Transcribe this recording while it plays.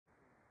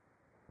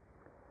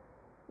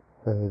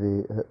So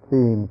the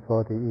theme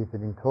for the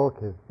evening talk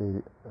is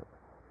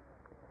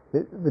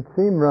it would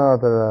seem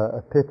rather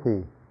a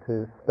pity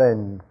to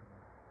spend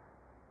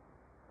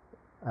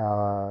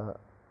our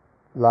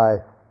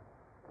life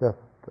just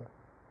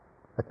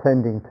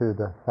attending to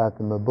the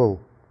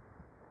fathomable,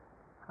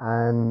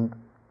 and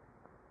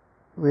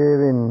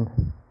we're in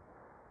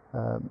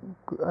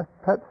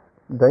perhaps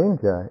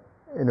danger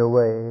in a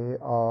way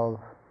of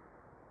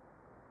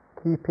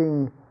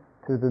keeping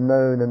to the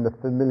known and the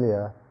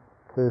familiar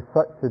to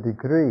such a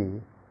degree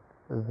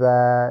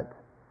that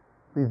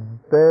we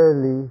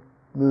barely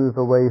move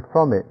away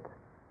from it.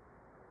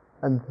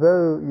 And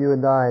though you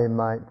and I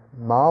might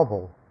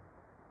marvel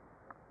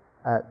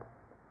at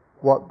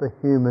what the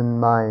human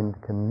mind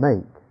can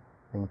make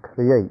and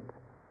create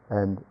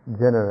and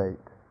generate,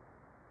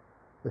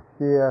 the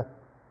sheer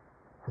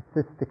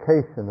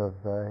sophistication of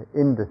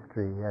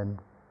industry and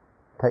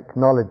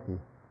technology,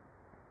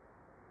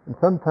 and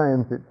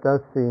sometimes it does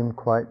seem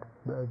quite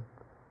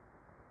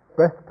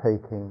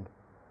breathtaking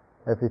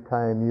every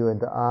time you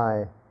and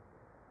I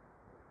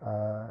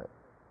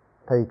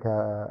take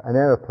an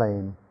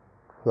aeroplane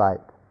flight,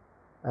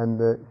 and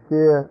the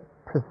sheer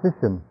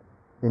precision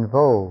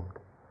involved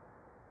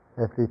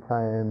every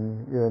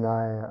time you and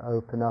I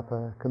open up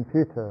a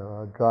computer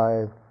or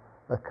drive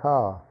a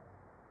car.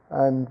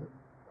 And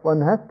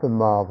one has to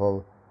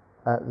marvel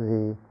at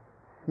the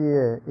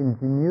sheer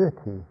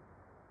ingenuity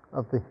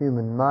of the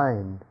human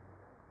mind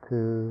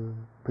to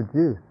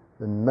produce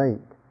and make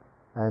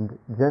and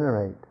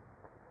generate,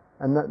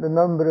 and that the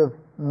number of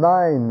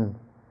minds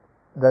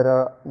that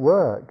are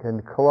work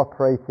and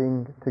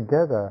cooperating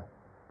together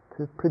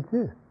to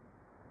produce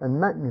and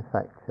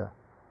manufacture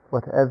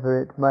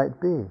whatever it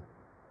might be.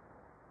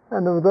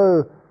 And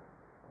although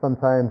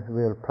sometimes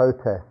we'll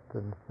protest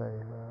and say,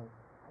 well,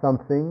 some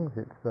things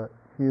it's for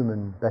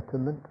human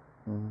betterment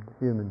and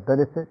human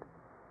benefit,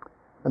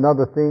 and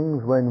other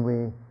things, when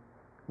we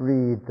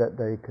read that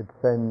they could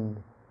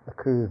send a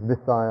cruise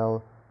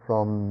missile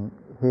from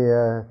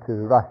here to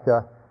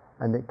Russia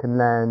and it can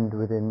land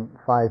within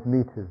 5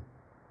 meters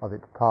of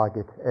its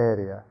target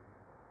area,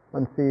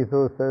 one sees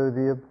also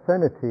the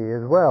obscenity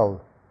as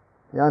well,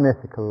 the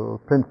unethical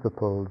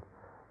principles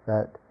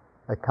that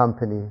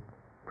accompany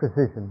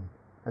precision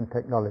and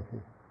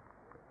technology.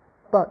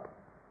 But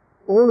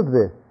all of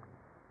this,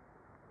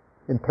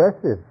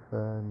 impressive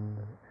and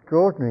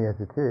extraordinary as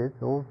it is,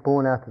 all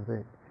born out of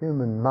the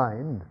human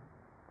mind,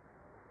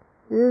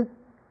 is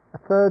a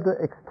further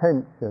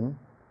extension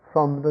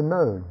from the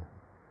known.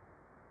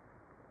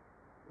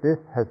 This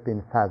has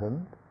been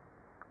fathomed,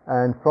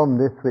 and from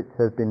this which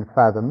has been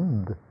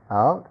fathomed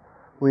out,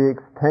 we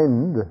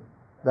extend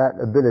that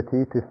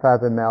ability to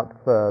fathom out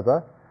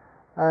further,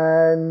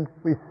 and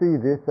we see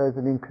this as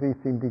an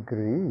increasing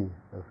degree,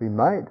 if we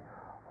might,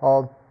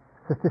 of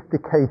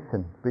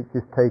sophistication which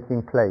is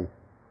taking place.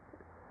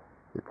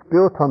 It's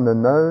built on the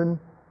known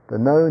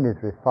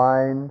is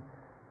refined,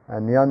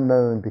 and the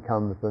unknown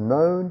becomes the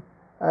known,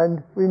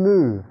 and we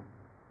move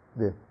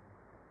this.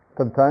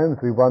 Sometimes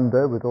we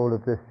wonder, with all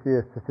of this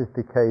sheer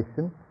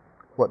sophistication,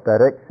 what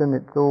direction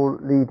it's all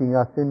leading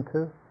us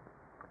into.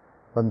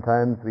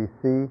 Sometimes we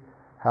see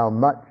how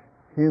much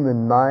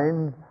human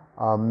minds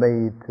are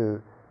made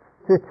to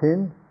fit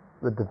in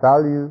with the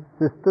value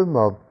system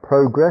of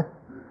progress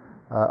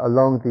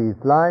along these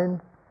lines,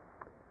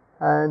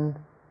 and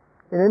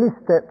in any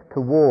step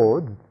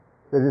towards,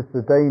 there is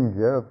the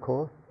danger, of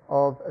course,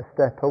 of a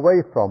step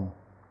away from.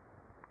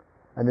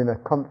 And in a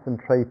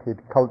concentrated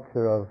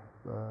culture of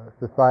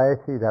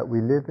society that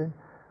we live in,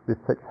 with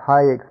such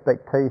high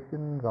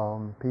expectations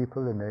on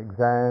people in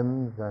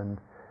exams and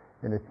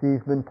in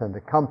achievement and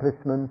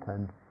accomplishment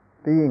and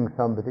being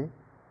somebody,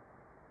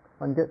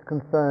 one gets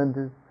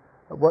concerned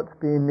at what's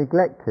being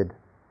neglected.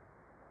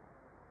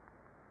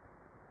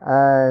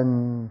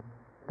 And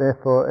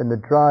therefore, in the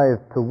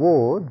drive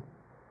towards,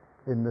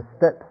 in the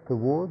steps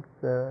towards,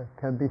 there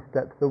can be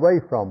steps away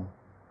from.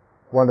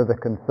 One of the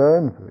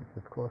concerns, which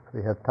of course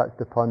we have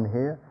touched upon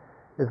here,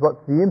 is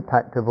what's the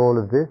impact of all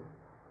of this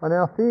on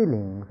our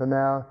feelings and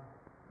our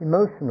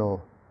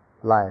emotional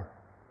life.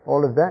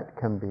 All of that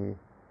can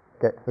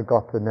get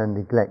forgotten and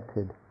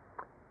neglected.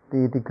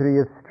 The degree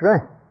of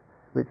stress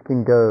which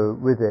can go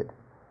with it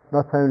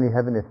not only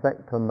have an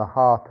effect on the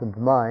heart and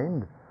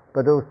mind,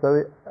 but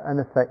also an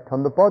effect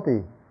on the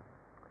body,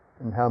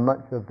 and how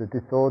much of the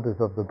disorders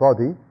of the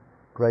body,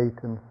 great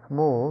and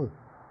small,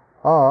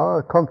 are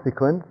a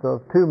consequence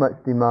of too much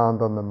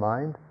demand on the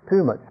mind,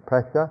 too much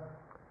pressure,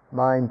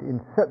 mind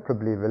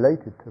inseparably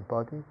related to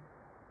body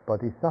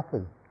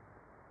suffers.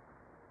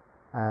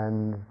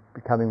 And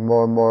becoming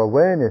more and more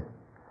awareness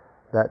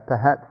that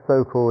perhaps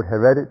so-called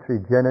hereditary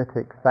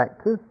genetic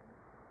factors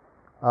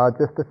are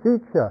just a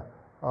feature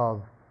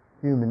of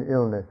human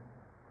illness,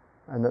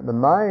 and that the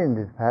mind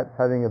is perhaps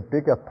having a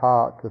bigger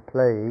part to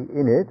play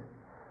in it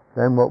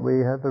than what we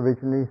have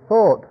originally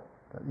thought,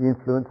 that the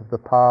influence of the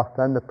past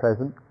and the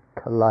present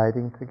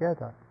colliding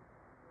together.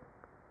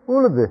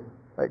 All of this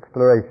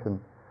exploration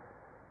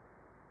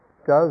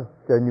does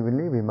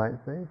genuinely, we might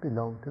say,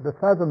 belong to the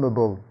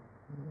fathomable,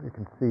 We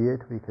can see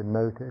it, we can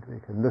note it, we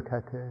can look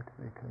at it,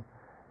 we can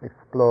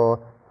explore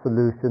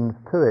solutions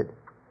to it.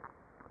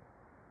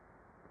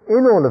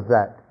 In all of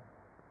that,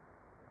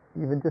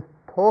 even just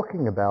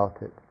talking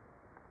about it,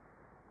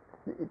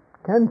 it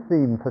can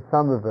seem for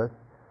some of us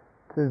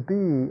to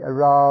be a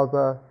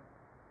rather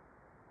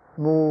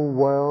small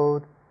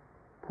world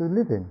to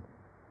live in.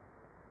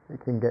 It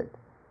can get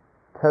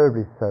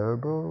terribly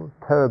cerebral,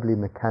 terribly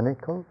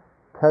mechanical,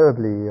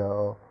 terribly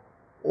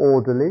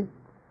orderly,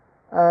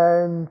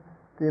 and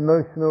the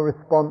emotional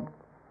response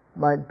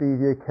might be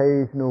the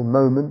occasional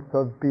moments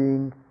of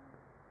being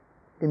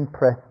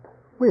impressed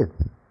with.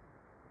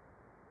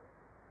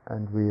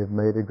 And we have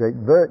made a great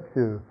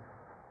virtue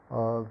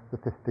of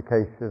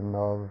sophistication,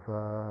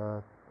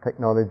 of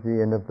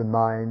technology, and of the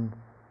mind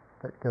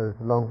that goes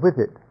along with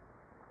it.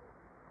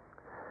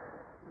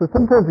 So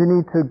sometimes we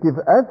need to give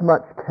as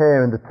much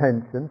care and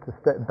attention to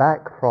step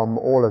back from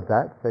all of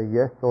that, say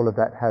yes, all of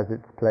that has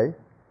its place.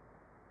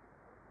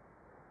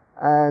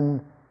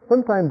 And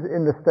sometimes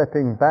in the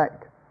stepping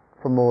back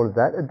from all of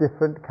that, a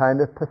different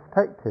kind of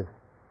perspective.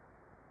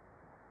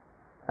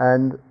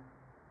 And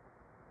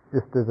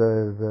just as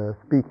I was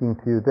speaking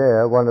to you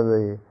there, one of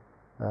the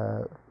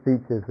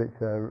features which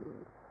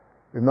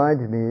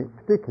reminded me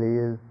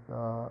particularly is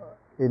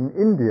in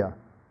India.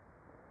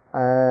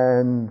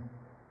 And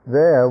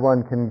there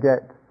one can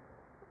get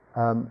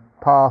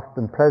past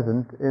and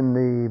present in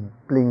the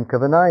blink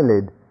of an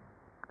eyelid.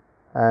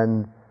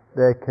 And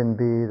there can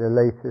be the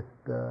latest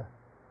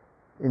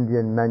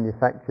Indian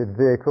manufactured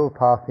vehicle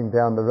passing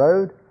down the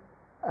road,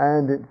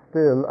 and it's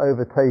still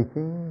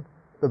overtaking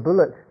the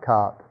bullock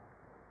cart.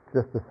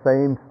 Just the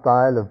same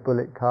style of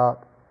bullock cart,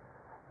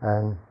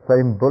 and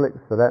same bullocks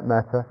for that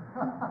matter,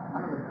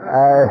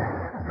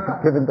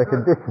 given the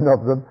condition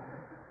of them,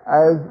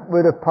 as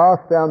would have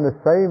passed down the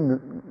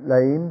same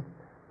lanes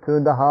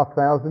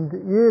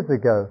 2,500 years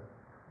ago.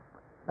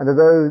 And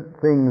although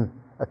things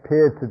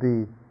appear to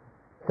be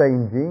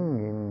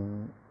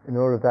changing in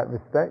all of that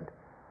respect,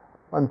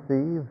 one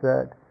sees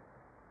that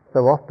so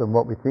often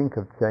what we think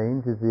of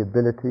change is the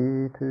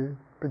ability to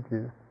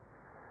produce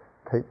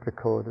tape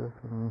recorders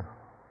and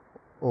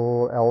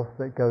all else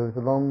that goes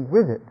along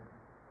with it.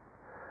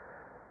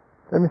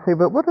 Let me say,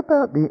 but what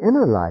about the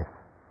inner life?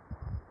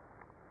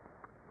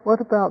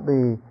 What about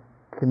the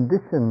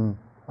condition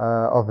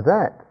of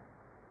that?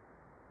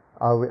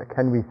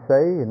 Can we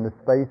say in the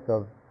space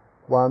of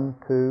 1,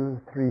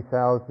 2,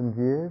 3,000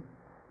 years,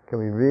 can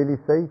we really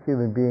say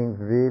human beings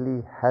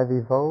really have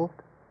evolved?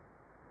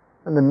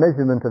 And the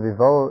measurement of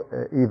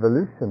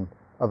evolution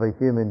of a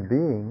human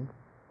being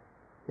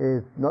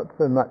is not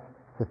so much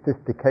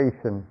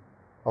sophistication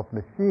of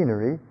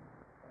machinery,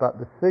 but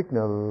the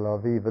signal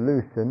of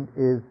evolution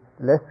is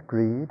less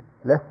greed,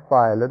 less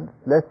violence,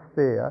 less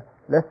fear,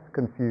 less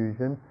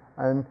confusion,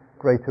 and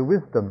greater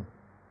wisdom.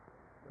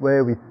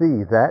 Where we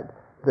see that,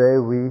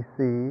 there we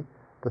see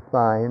the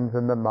signs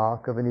and the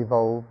mark of an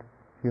evolved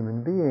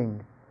human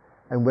being.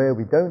 And where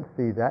we don't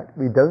see that,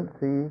 we don't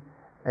see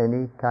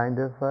any kind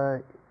of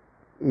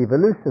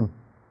evolution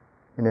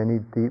in any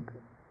deep,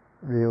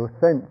 real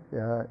sense,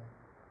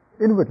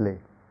 inwardly.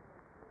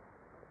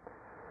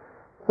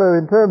 So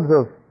in terms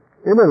of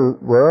inner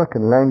work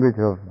and language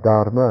of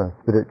Dharma,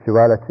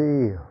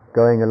 spirituality,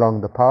 going along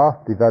the path,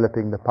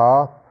 developing the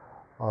path,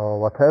 or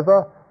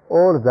whatever,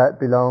 all of that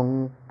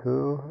belongs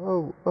to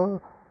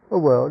a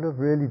world of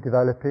really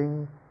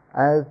developing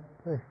as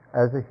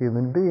a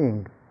human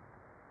being.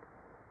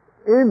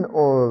 In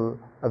all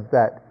of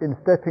that, in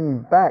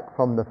stepping back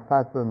from the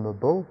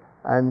fathomable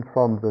and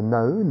from the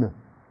known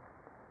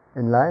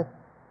in life,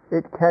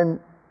 it can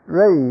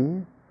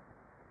raise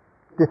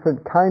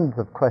different kinds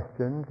of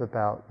questions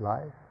about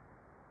life,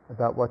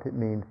 about what it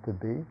means to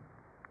be.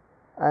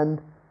 And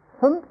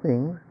some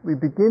things we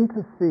begin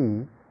to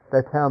see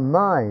that our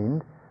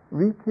mind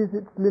reaches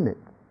its limits.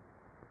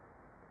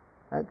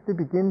 Actually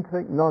begin to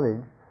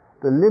acknowledge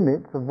the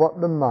limits of what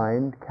the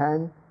mind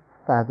can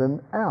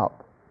fathom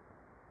out.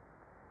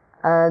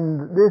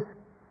 And this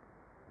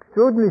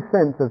extraordinary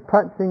sense of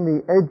touching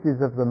the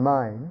edges of the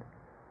mind,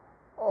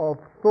 of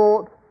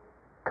thought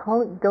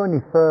can't go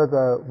any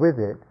further with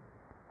it,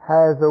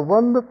 has a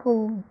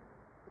wonderful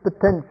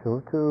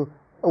potential to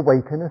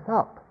awaken us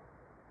up.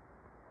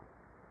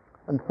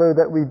 And so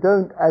that we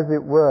don't, as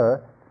it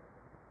were,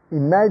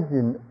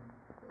 imagine,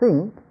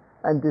 think,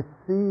 and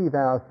deceive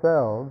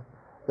ourselves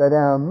that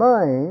our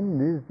mind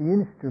is the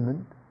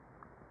instrument,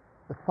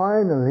 the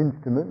final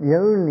instrument, the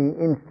only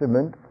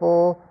instrument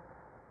for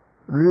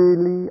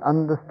really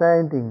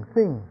understanding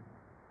things.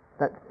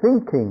 That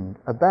thinking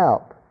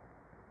about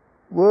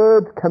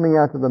words coming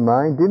out of the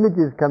mind,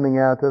 images coming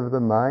out of the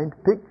mind,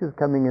 pictures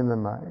coming in the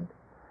mind,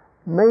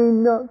 may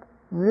not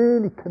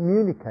really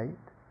communicate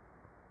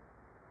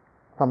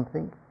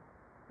something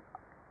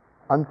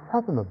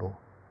unfathomable.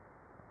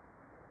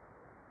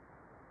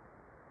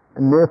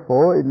 And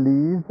therefore it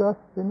leaves us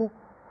in a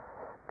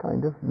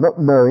kind of not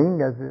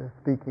knowing, as we were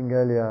speaking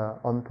earlier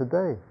on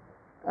today.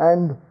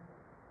 And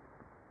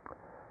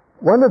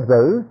one of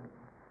those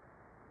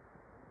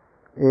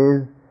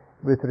is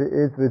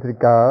is with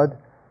regard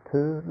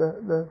to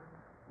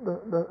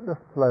the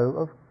flow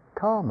of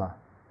karma.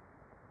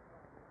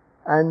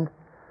 And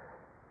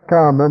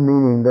karma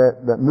meaning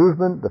the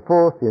movement, the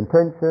force, the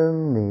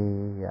intention,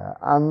 the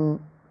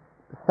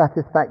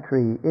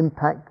unsatisfactory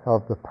impact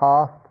of the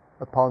past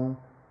upon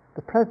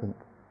the present.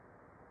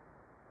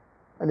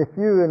 And if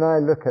you and I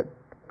look at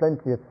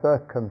plenty of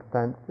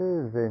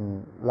circumstances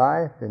in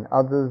life, in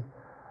others'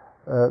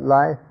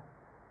 life,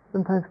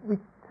 sometimes we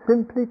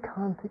simply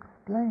can't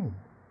explain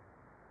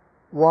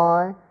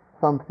why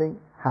something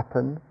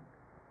happens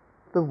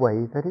the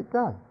way that it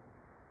does.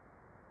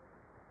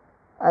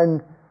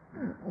 And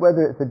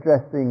whether it's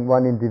addressing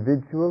one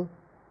individual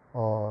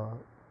or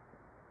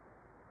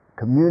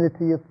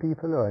community of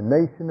people or a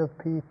nation of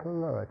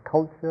people or a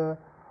culture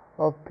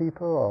of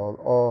people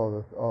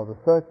or the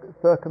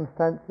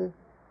circumstances,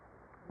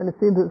 and it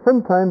seems that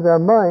sometimes our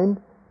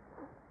mind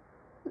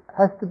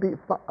has to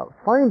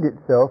find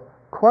itself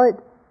quite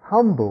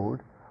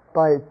humbled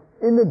by its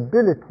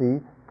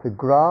inability to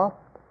grasp,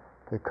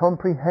 to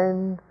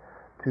comprehend,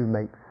 to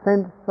make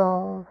sense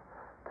of,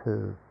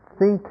 to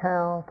think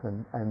out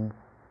and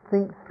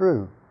think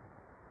through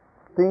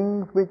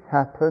things which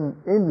happen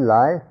in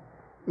life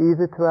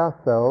either to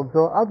ourselves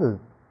or others.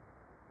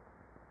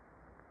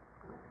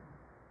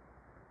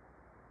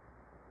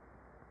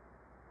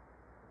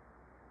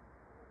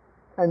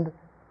 And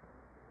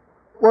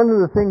one of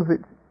the things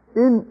which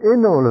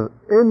in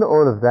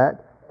all of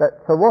that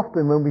so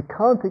often when we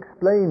can't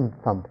explain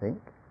something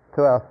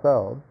to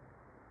ourselves,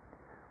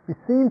 we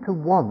seem to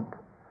want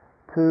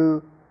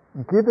to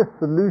give a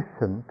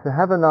solution, to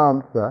have an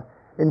answer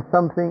in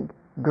something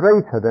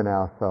greater than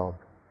ourselves.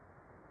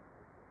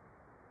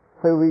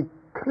 So we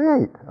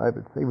create, I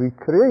would say,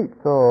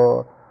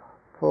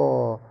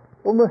 for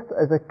almost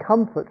as a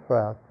comfort for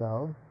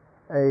ourselves,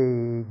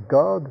 a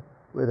God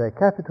with a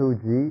capital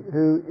G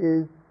who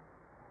is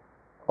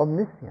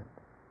omniscient.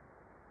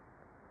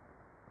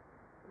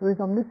 Who is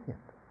omniscient.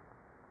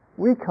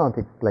 We can't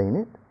explain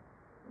it.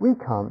 We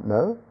can't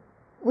know.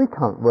 We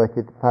can't work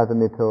it,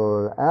 fathom it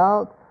all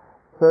out.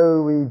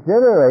 So we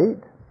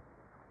generate,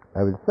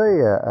 I would say,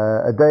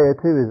 a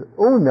deity who is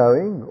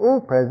all-knowing,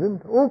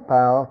 all-present,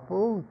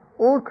 all-powerful,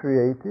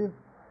 all-creative,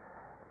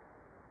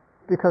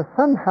 because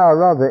somehow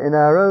or other in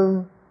our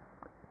own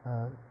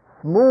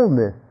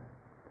smallness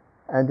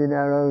and in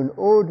our own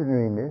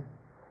ordinariness,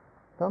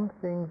 some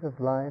things of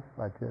life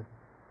are just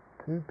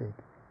too big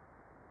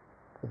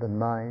for the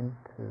mind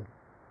to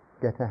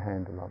get a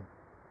handle on.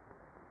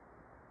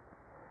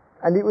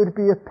 And it would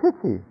be a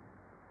pity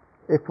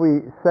if we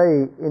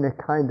say in a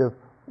kind of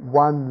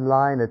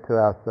one-liner to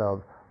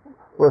ourselves,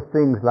 well,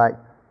 things like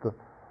the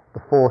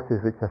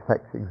forces which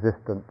affect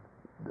existence,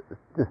 it's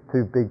just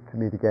too big for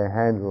me to get a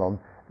handle on,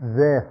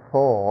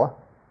 therefore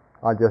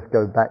I just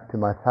go back to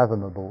my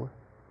fathomable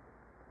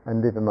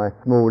and live in my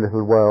small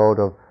little world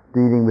of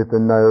dealing with the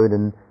known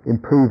and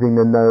improving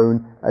the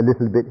known a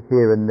little bit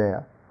here and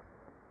there.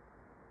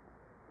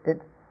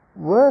 It's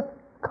worth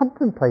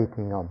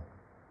contemplating on.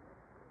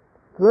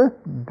 It's worth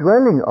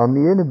dwelling on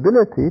the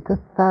inability to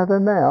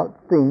fathom out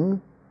things,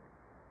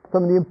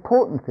 some of the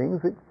important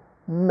things which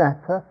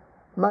matter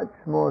much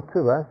more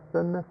to us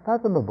than the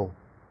fathomable.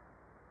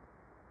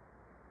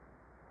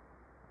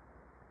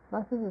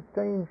 Life is a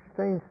strange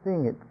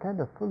thing. It's kind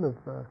of full of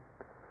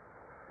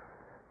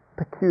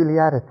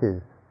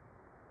peculiarities,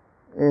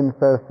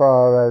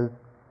 insofar as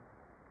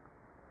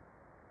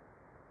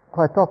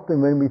quite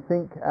often when we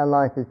think our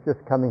life is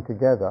just coming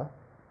together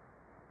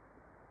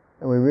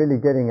and we're really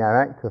getting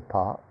our act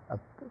apart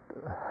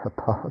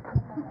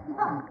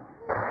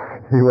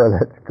well,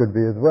 that could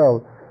be as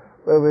well,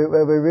 where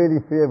we really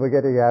feel we're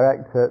getting our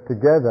act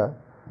together,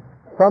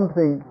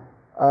 something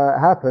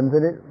happens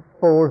and it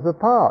falls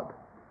apart.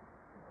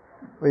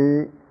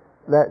 We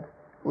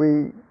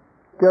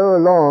go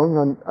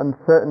along on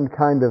certain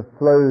kind of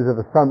flows of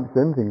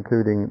assumptions,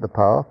 including the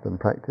past and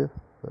practice,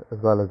 as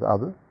well as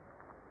others,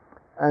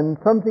 and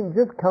something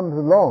just comes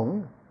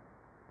along,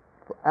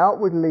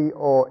 outwardly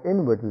or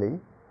inwardly,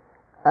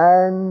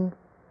 and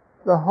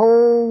the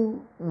whole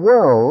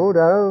world,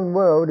 our own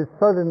world, is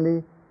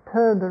suddenly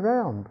turned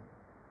around.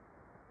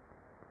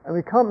 And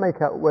we can't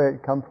make out where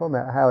it come from,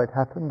 how it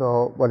happened,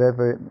 or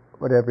whatever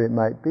it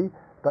might be,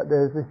 but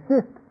there's a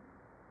shift.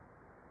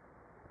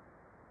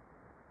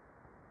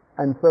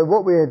 And so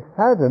what we had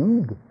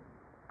fathomed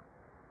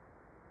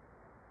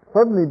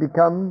suddenly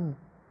becomes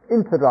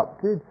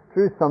interrupted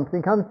through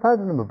something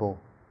unfathomable.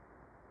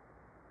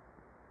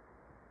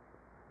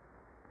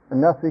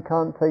 And thus we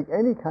can't take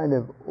any kind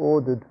of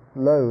ordered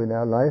flow in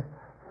our life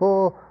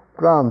for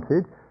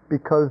granted,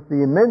 because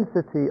the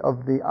immensity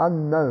of the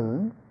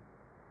unknown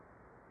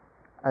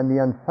and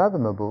the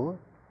unfathomable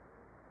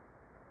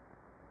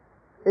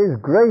is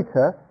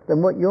greater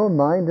than what your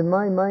mind and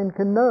my mind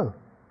can know.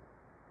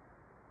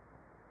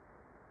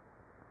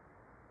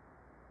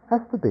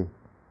 Has to be.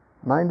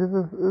 Mind is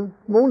a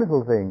small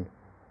little thing,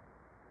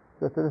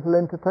 just a little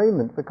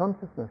entertainment for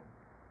consciousness.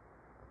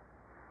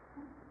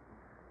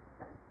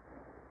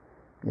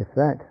 If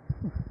that.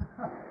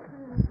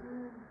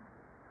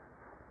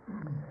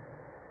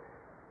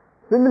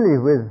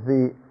 Similarly with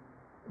the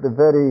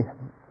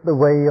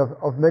way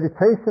of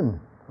meditation,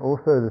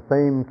 also the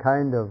same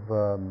kind of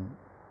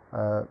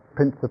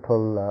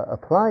principle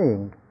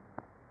applying,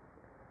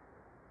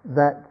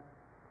 that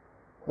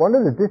one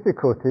of the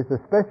difficulties,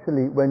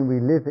 especially when we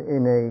live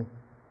in a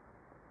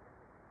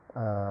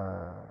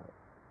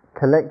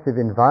collective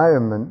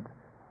environment,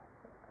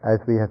 as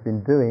we have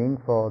been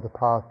doing for the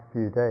past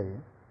few days,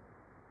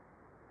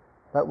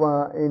 that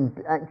we're in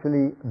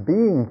actually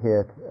being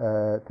here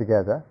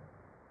together,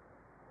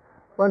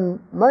 one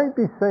might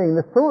be saying,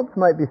 the thoughts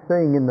might be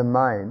saying in the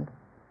mind,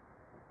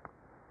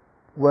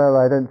 well,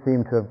 I don't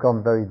seem to have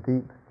gone very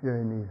deep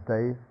during these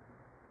days.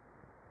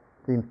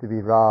 Seems to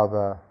be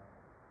rather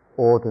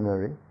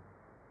ordinary,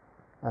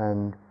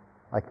 and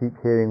I keep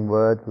hearing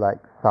words like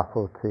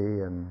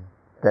subtlety and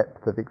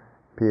depth of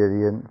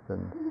experience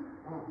and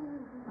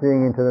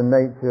seeing into the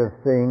nature of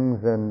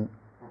things, and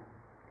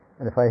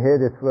if I hear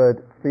this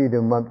word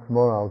freedom once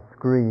more, I'll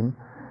scream.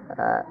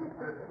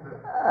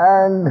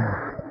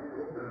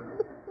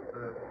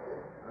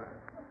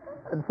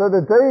 And so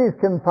the days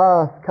can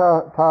pass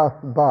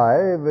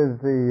by with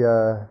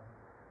the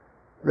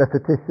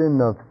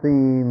repetition of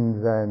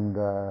themes and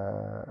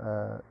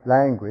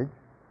language,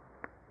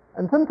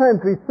 and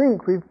sometimes we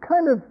think we've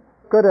kind of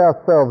got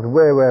ourselves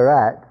where we're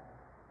at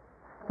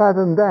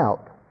fathomed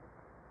out.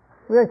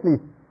 We actually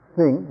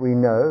think we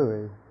know,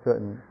 with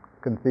certain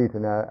conceit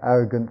and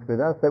arrogance with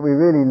us, that we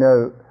really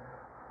know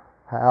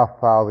how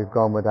far we've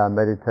gone with our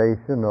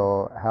meditation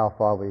or how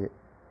far we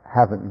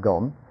haven't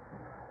gone.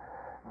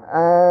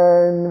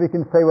 And we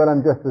can say, well,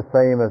 I'm just the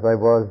same as I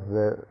was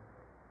the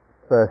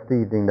first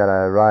evening that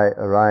I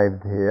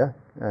arrived here,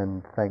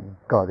 and thank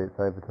God it's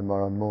over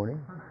tomorrow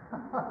morning.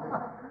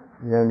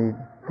 The only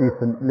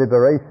decent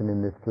liberation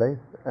in this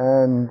place.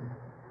 And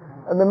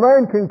the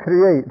mind can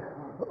create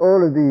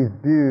all of these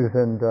views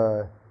and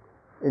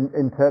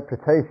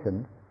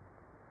interpretations,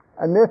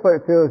 and therefore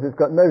it feels it's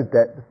got no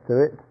depth to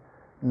it,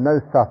 no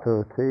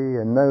subtlety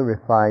and no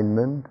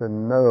refinement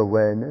and no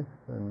awareness,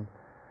 and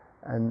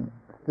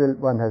still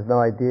one has no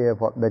idea of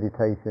what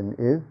meditation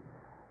is,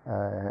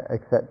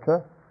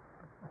 etc.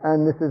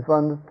 And this is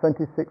one's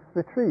 26th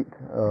retreat.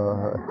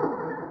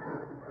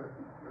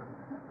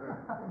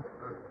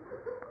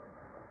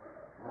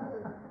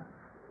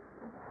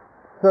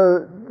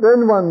 So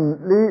then one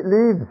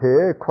leaves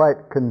here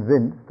quite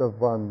convinced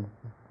of one's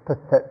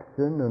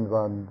perception and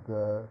one's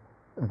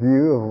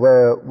view of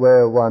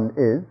where one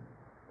is,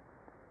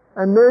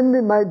 and then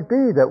it might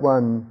be that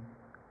one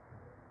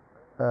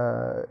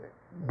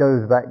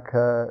goes back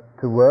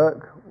to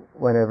work,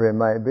 whenever it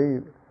might be,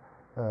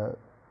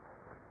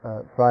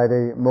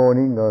 Friday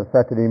morning or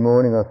Saturday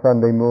morning or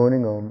Sunday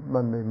morning or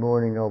Monday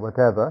morning or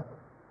whatever,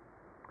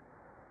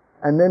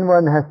 and then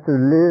one has to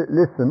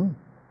listen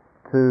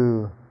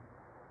to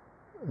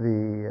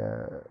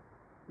the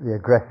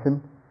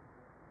aggression,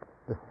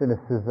 the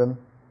cynicism,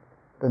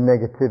 the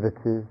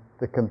negativity,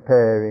 the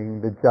comparing,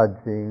 the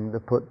judging, the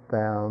put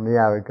down, the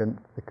arrogance,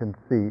 the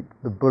conceit,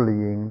 the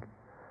bullying,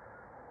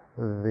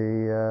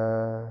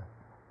 the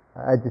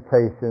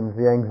agitations,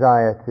 the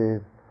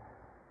anxieties,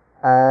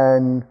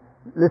 and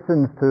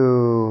listens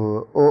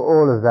to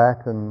all of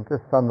that and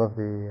just some of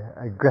the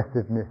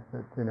aggressiveness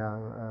that's in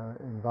our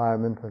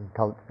environment and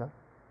culture.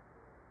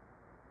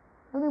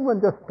 And then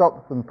one just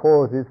stops and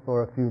pauses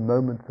for a few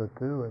moments or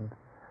two and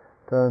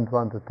turns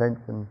one's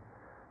attention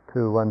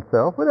to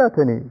oneself without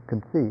any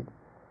conceit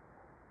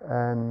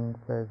and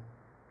says,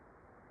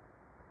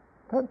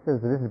 perhaps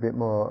there's a little bit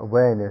more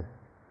awareness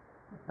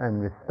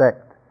and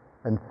respect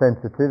and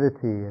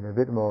sensitivity and a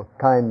bit more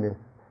kindness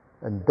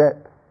and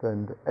depth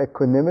and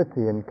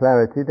equanimity and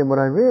clarity than what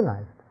I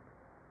realized.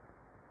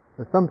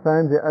 So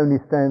sometimes it only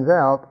stands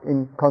out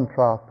in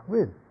contrast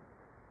with.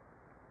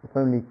 It's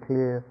only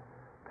clear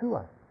to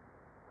us.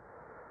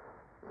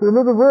 So in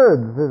other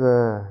words, there's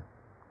a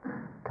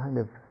kind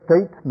of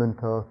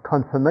statement or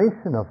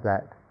confirmation of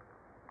that,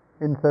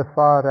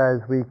 insofar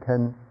as we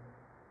can,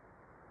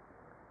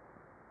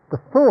 the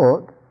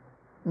thought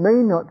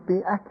may not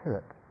be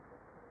accurate,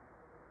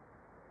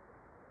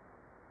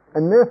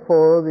 and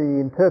therefore the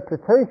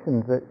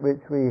interpretations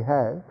which we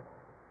have,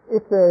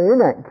 if they're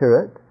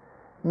inaccurate,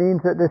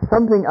 means that there's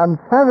something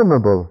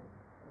unfathomable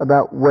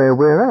about where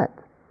we're at,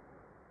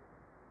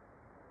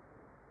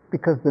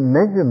 because the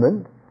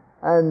measurement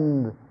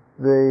and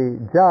the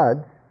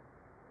judge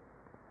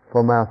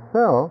from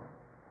ourselves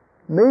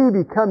may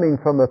be coming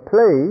from a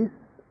place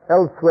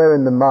elsewhere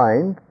in the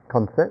mind,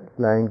 concepts,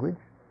 language,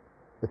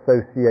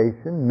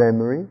 association,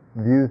 memory,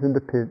 views and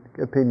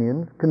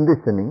opinions,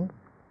 conditioning,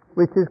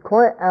 which is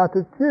quite out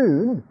of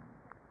tune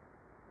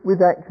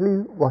with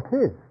actually what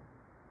is.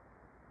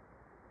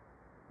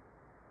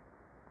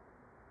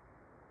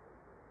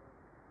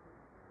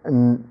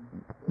 And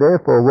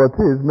therefore what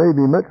is may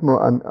be much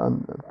more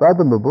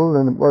unfathomable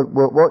than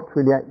what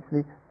we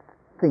actually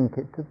think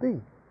it to be.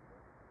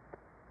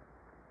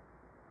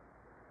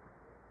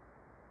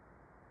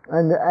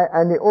 And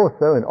it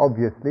also, and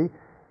obviously,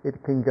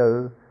 it can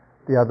go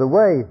the other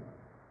way.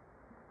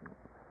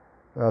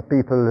 There are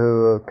people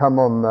who come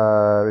on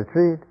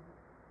retreat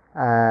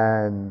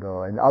and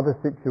or in other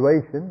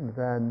situations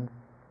and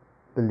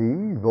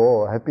believe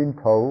or have been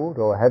told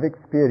or have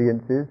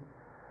experiences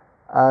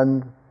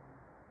and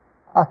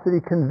utterly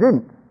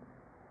convinced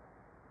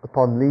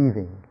upon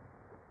leaving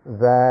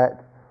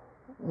that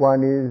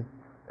one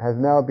has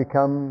now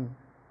become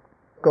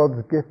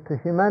God's gift to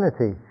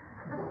humanity.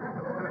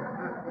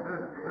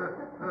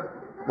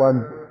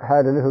 One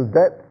had a little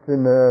depth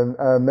in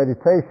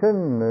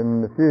meditation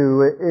and a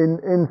few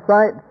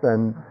insights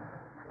and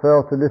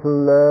felt a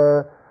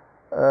little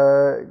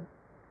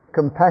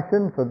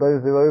compassion for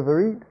those who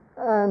overeat,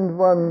 and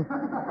one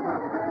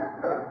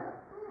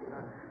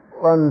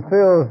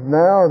feels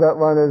now that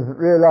one has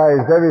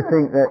realized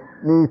everything that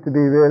needs to be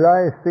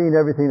realized, seen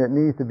everything that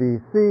needs to be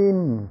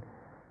seen,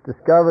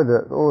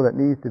 discovered all that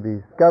needs to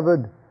be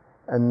discovered,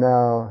 and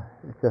now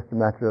it's just a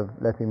matter of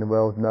letting the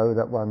world know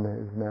that one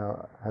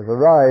has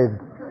arrived.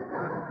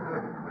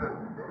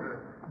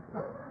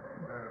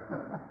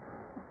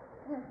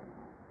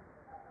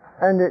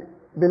 And it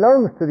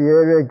belongs to the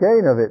area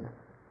again of it.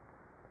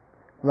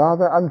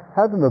 Rather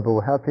unfathomable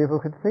how people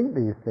could think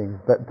these things,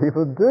 but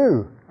people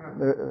do.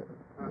 There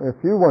are a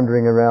few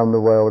wandering around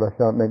the world, I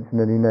shan't mention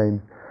any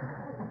names.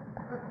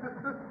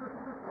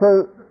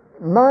 So,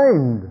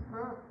 mind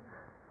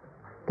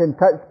can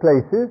touch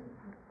places,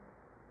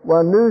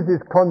 one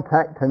loses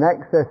contact and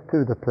access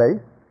to the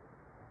place,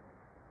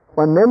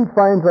 one then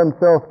finds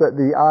oneself that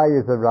the I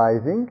is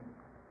arising,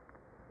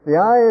 the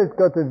I has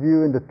got a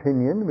view and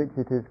opinion which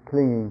it is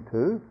clinging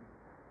to,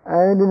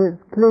 and in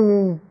its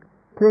clinging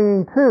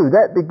to,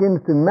 that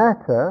begins to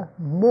matter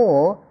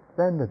more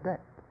than the depth.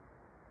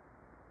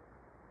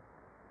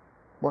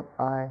 What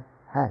I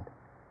had,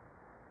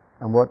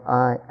 and what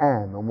I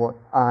am, and what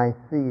I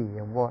see,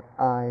 and what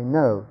I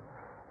know.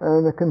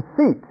 And the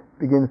conceit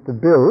begins to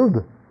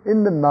build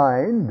in the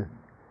mind,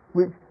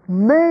 which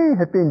may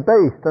have been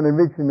based on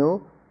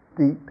original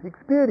deep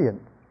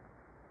experience,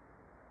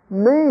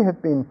 may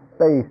have been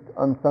based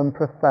on some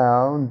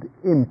profound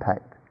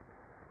impact.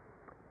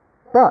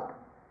 But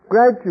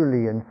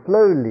gradually and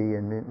slowly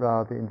and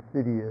rather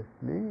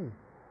insidiously,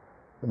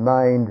 the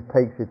mind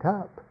takes it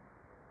up,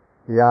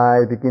 the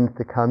I begins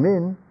to come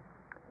in,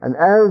 and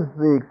as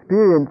the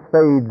experience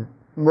fades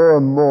more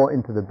and more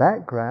into the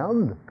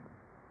background,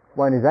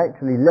 one is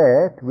actually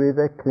left with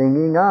a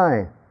clinging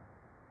I,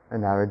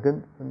 and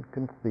arrogance and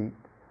conceit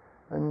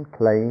and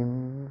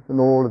claims and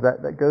all of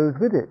that goes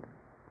with it.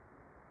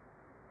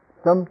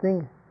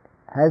 Something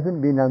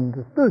hasn't been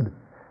understood,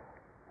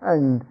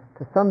 and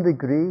to some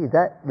degree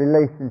that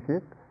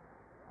relationship,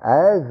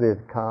 as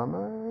with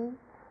karma,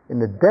 in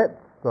the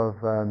depths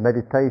of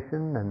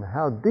meditation and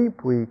how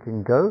deep we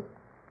can go,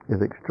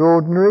 is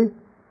extraordinary,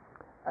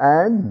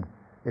 and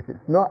if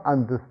it's not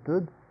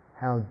understood,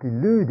 how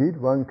deluded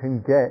one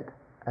can get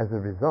as a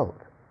result.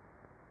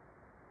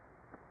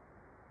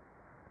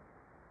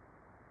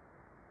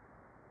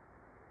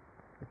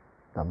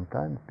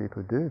 Sometimes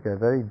people do go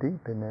very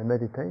deep in their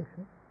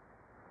meditation,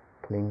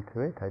 cling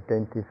to it,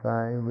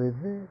 identify with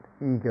it,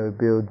 ego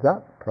builds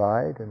up,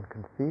 pride and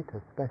conceit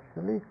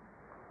especially,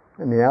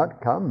 and the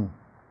outcome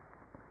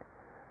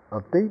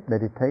of deep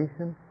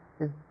meditation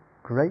is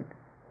great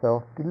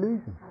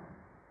self-delusion.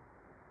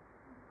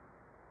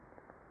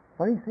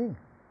 Funny thing,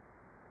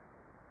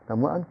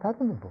 somewhat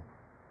unfathomable.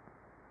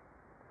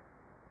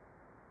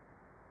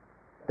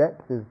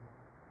 Depth is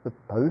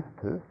supposed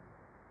to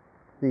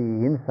see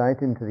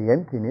insight into the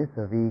emptiness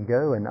of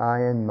ego and I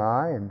and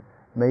my, and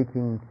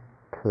making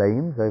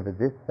claims over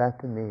this,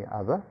 that and the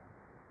other.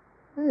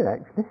 And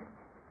actually,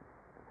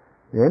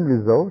 the end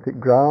result, it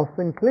grasps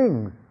and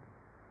clings.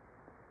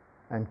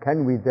 And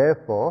can we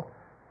therefore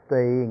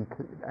stay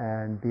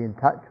and be in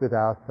touch with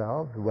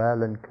ourselves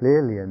well and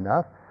clearly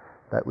enough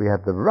that we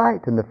have the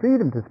right and the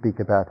freedom to speak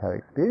about our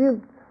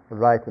experience, the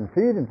right and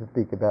freedom to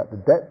speak about the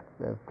depth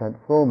of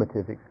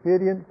transformative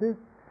experiences,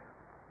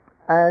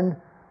 and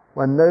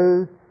one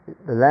knows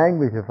the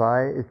language of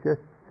I is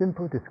just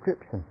simple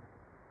description.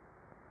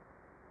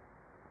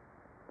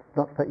 It's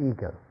not for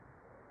ego.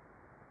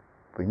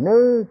 If we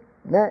know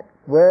that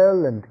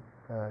well and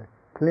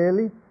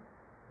clearly,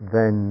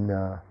 then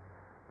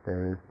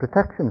there is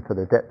protection for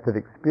the depth of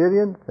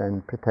experience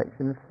and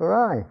protection for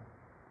I.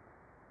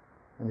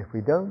 And if we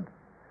don't,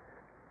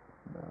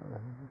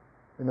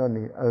 we're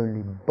not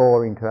only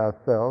boring to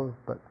ourselves,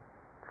 but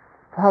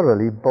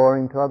thoroughly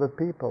boring to other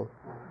people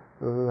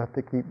who have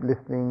to keep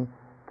listening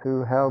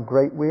to how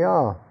great we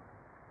are.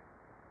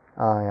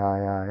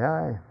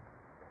 I.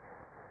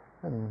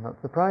 And not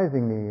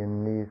surprisingly,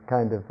 in these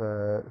kind of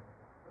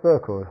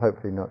circles,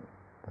 hopefully not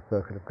the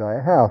circle of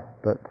Gaia House,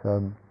 but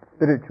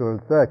spiritual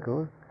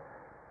circles,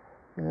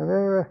 there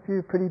are a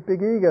few pretty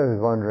big egos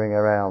wandering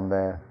around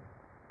there.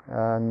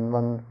 And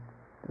one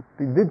just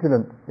be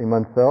vigilant in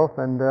oneself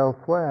and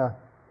elsewhere.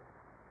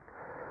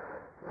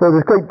 So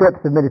there's great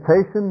depths of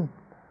meditation,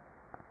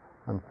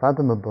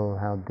 unfathomable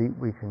how deep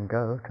we can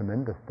go,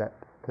 tremendous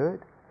depths to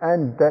it,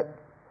 and depth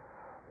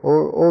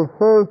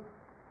also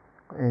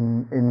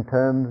in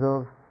terms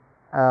of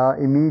our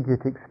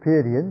immediate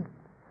experience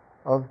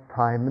of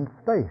time and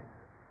space.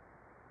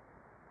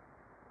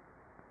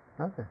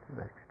 That's an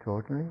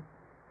extraordinary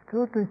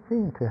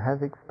thing to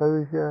have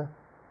exposure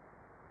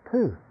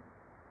to.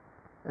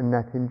 And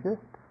that in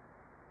just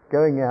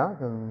going out,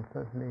 and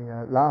certainly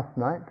last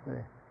night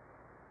the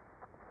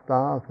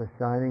stars were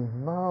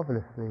shining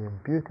marvelously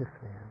and beautifully,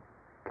 and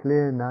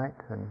clear night,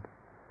 and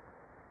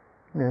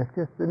it's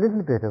just a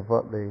little bit of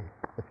what the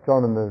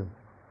astronomers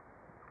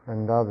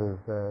and others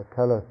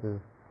tell us is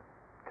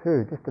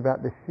true, just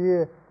about the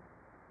sheer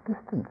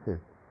distances.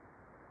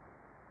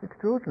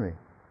 Extraordinary.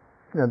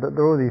 That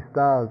there are all these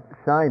stars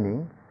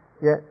shining,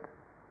 yet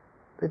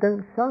they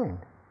don't shine.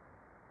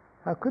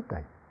 How could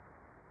they?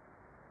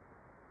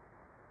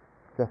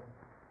 Just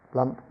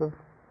lumps of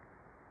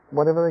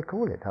whatever they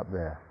call it up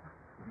there.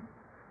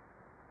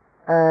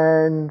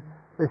 And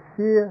the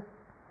sheer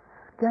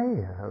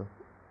scale of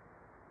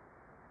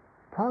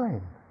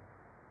time,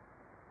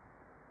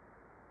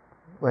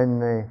 when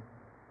they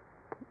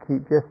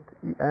keep just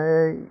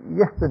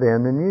yesterday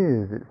on the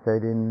news it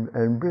said in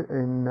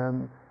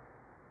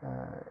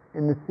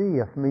the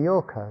sea off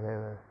Mallorca they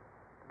were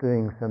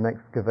doing some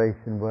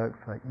excavation work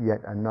for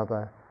yet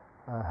another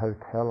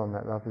hotel on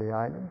that lovely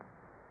island,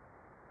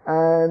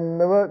 and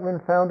the workmen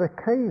found a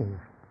cave,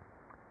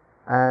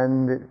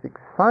 and it's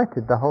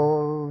excited the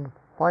whole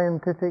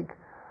scientific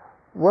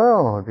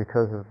world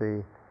because of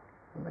the,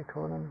 what do they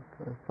call them?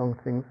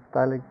 Something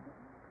stalactites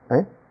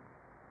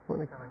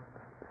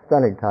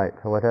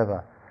or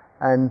whatever,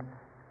 and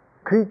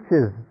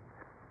creatures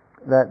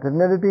that have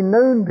never been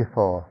known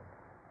before,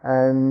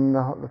 and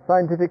the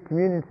scientific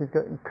community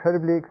got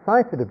incredibly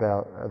excited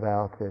about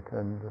it,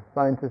 and the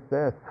scientists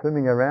there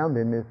swimming around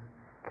in this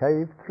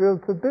cave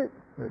thrilled to bits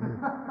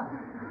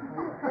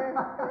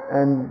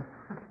and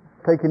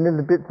taking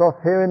little bits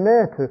off here and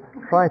there to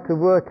try to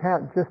work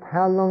out just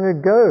how long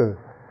ago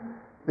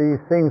these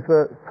things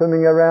were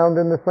swimming around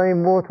in the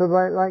same water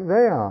like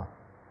they are.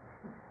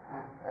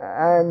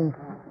 And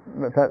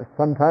perhaps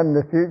sometime in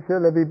the future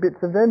there'll be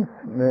bits of them.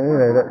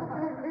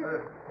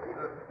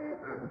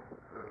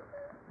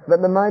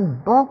 But the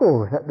mind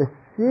boggles at the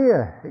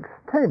sheer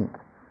extent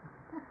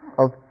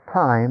of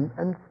time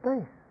and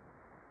space.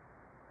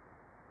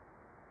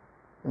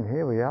 And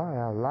here we are,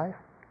 our life.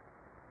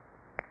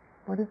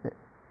 What is it?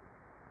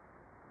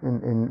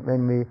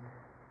 When we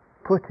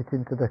put it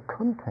into the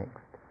context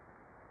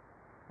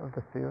of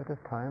the field of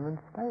time and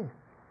space,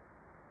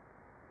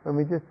 when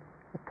we just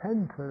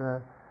attend to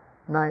the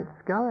night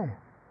sky,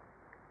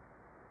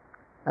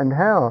 and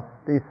how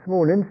these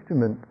small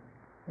instruments,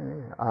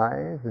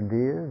 eyes and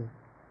ears,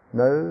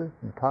 nose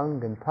and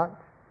tongue and touch,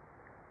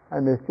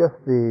 and there's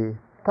just the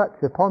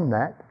touch upon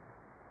that,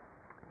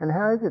 and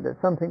how is it that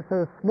something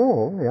so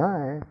small, the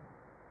eye,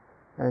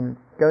 and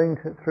going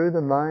through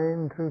the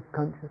mind, through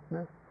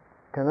consciousness,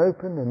 can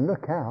open and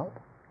look out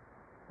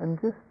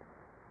and just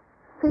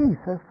see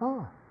so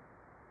far?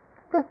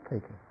 It's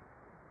breathtaking.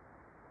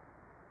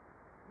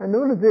 And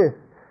all of this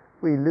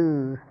we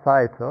lose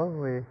sight of,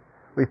 we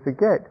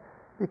forget,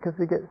 because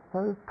we get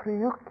so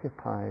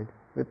preoccupied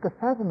with the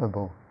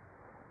fathomable.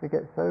 We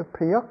get so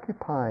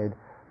preoccupied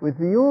with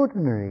the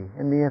ordinary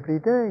and the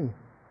everyday.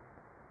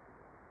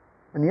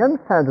 And the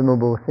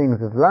unfathomable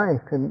things of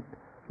life can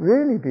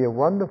really be a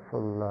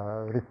wonderful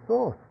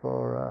resource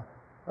for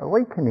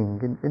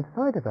awakening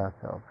inside of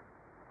ourselves.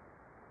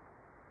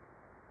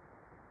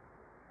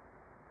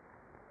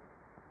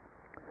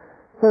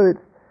 So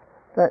it's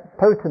that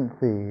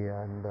potency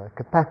and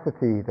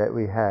capacity that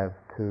we have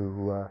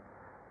to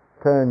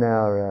turn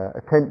our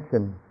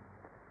attention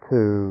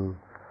to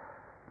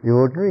the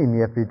ordinary and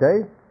the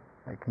everyday,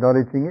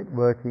 acknowledging it,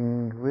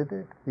 working with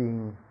it,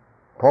 seeing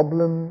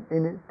problem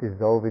in it,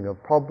 dissolving a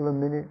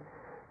problem in it,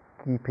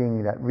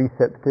 keeping that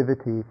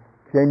receptivity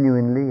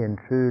genuinely and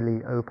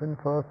truly open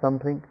for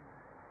something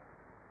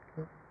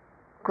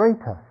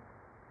greater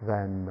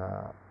than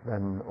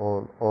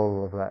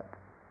all of that.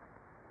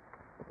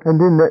 And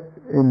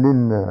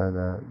in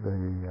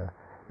the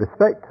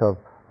respect of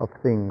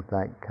things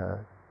like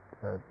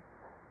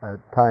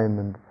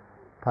time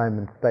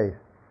and space,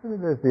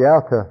 there's the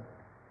outer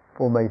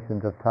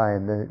formations of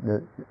time,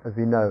 as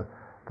we know,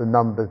 the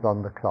numbers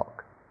on the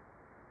clock,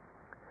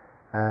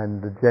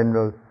 and the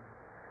general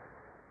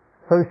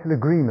social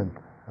agreement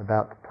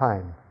about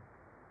time.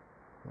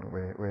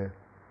 We're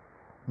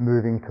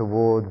moving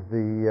towards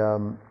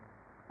the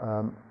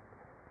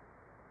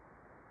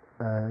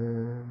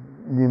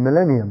new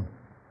millennium,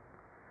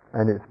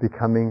 and it's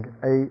becoming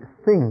a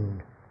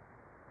thing.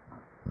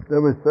 They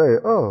would say,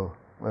 oh,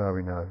 where are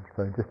we now?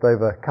 So just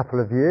over a couple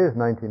of years,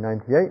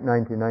 1998,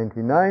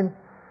 1999,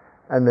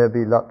 and there'll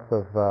be lots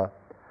of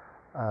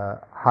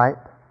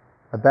hype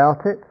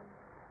about it,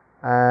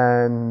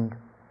 and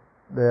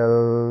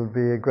there'll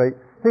be a great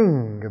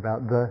thing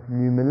about the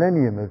new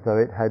millennium, as though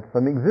it had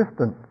some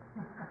existence,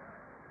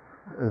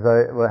 as though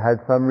it had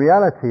some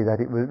reality, that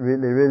it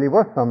really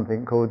was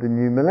something called the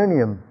new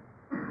millennium,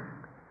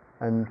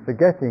 and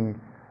forgetting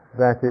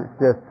that it's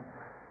just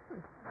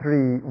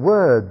 3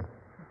 words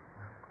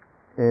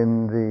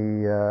in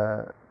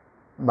the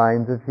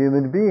minds of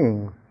human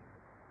beings,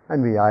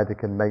 And we either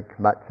can make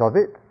much of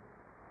it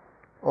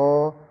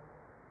or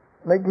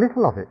make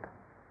little of it,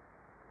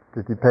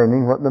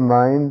 depending what the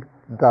mind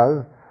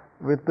does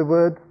with the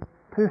word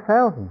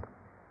 2000.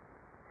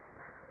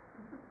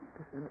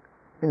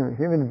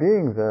 Human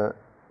beings are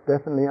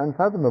definitely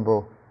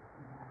unfathomable.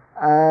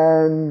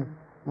 And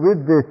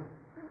with this,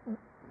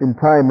 in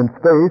time and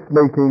space,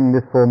 making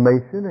this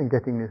formation and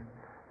getting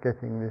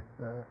this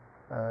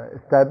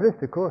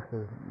established, of course,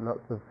 there's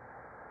lots of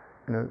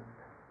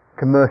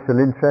commercial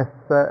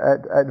interests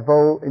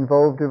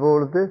involved with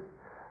all of this.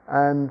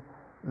 And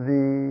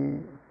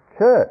the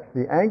Church,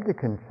 the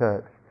Anglican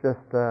Church,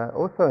 just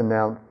also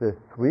announced this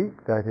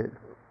week that it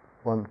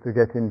wants to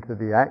get into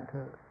the act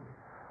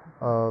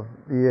of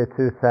the year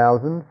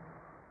 2000,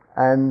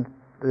 and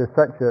there's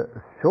such a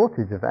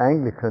shortage of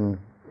Anglicans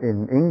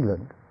in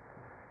England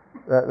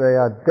that they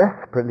are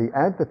desperately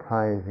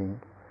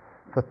advertising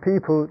for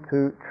people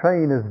to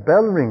train as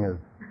bell ringers.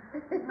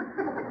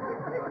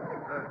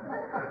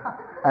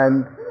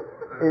 And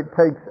it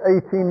takes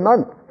 18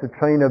 months to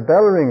train a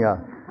bell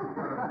ringer.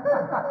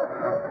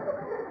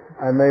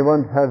 And they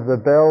want to have the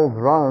bells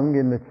rung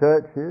in the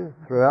churches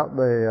throughout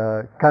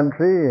the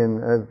country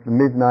and as the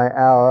midnight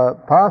hour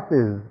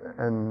passes,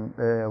 and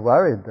they're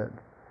worried that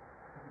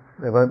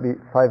there won't be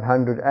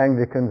 500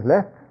 Anglicans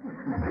left.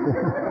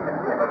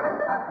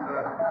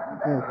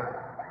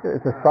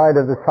 It's a sign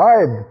of the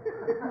times.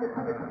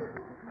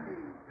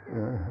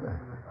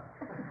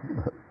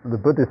 The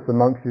Buddhists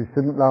amongst you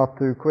shouldn't laugh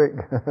too quick.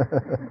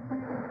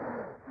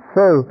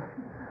 So,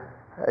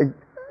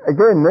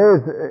 again,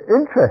 there's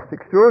interest,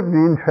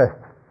 extraordinary interest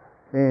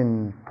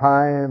in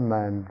time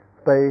and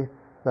space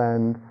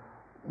and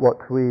what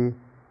we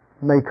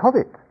make of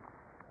it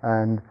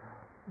and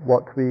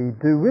what we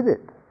do with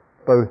it,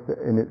 both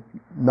in its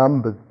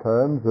numbers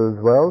terms as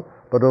well,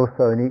 but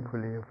also and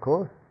equally, of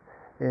course,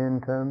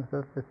 in terms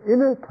of this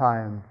inner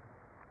time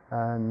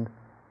and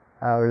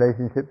our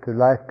relationship to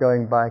life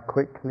going by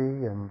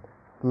quickly and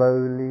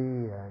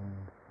slowly and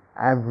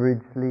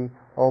averagely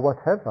or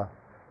whatever,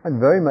 and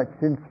very much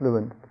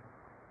influenced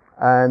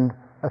and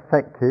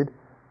affected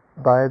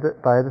by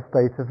the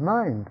state of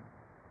mind.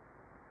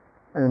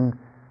 And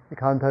we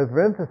can't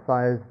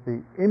overemphasize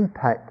the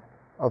impact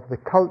of the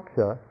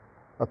culture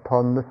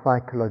upon the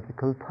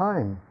psychological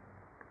time.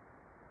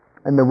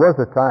 And there was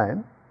a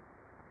time,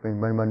 when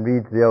one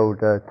reads the old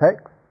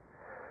text,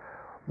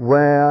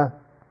 where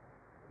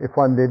if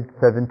one lived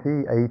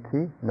 70,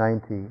 80,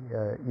 90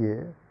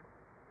 years,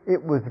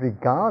 it was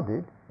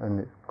regarded, and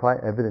it's quite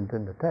evident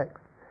in the text,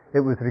 it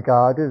was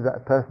regarded that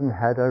a person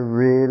had a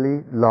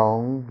really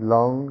long,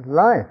 long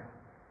life.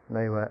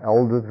 They were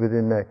elders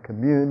within their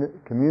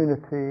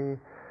community,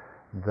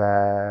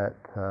 that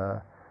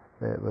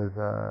it was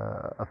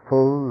a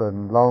full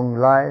and long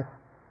life,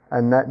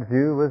 and that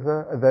view was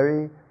a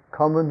very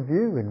common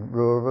view in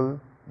rural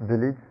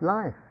village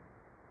life.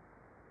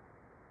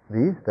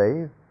 These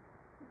days,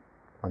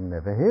 one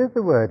never hears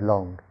the word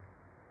long.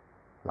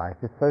 Life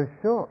is so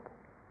short.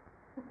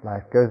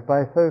 Life goes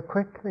by so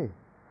quickly.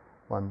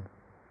 One's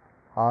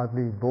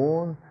hardly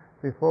born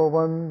before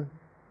one's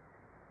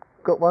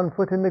got one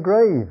foot in the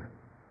grave.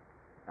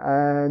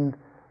 And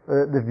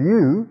the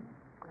view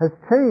has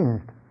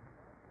changed.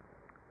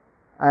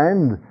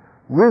 And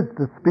with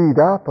the speed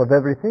up of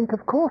everything,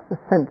 of course the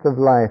sense of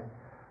life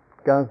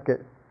does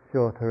get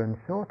shorter and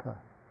shorter.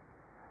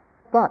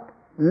 But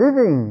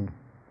living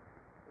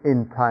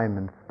in time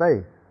and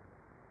space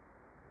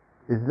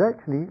is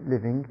actually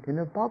living in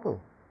a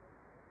bubble.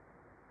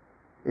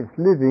 It's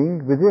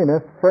living within a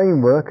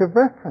framework of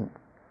reference.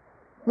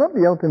 Not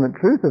the ultimate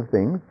truth of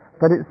things,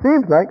 but it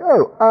seems like,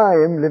 oh, I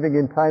am living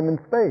in time and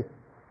space.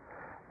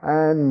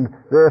 And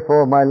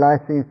therefore my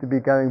life seems to be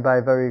going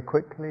by very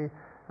quickly,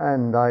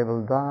 and I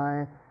will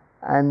die.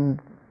 And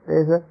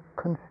there's a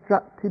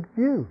constructed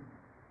view.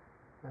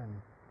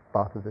 And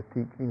part of the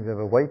teachings of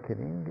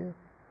awakening is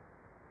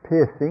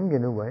piercing,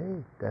 in a way,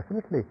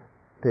 definitely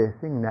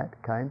piercing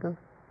that kind of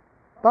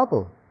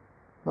bubble,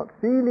 not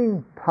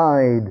feeling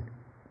tied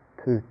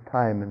to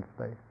time and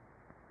space.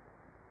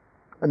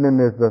 And then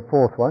there's the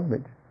fourth one,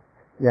 which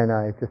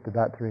Yana is just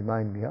about to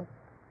remind me of.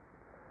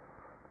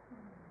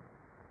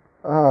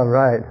 Oh,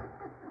 right.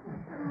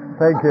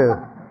 Thank you.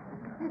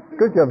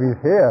 Good job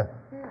he's here.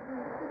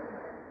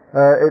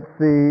 It's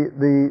the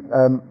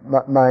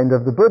mind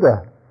of the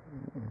Buddha.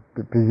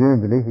 But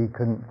presumably he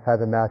couldn't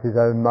fathom out his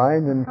own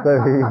mind, and so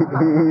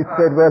he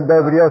said, well,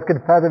 nobody else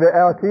could fathom it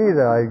out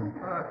either.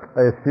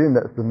 I assume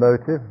that's the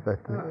motive, but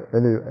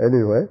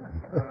anyway.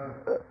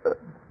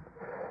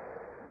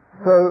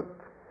 So,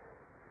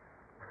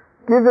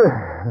 given,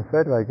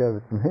 where do I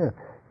go from here?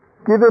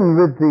 Given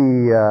with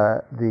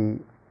the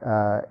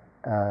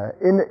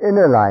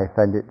inner life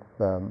and its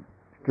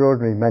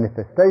extraordinary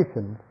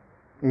manifestations,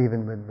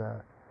 even with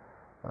the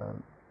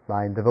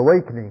mind of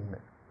awakening,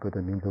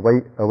 Buddha means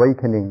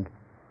awakening.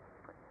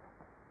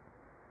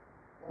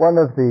 One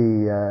of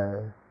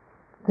the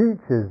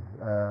features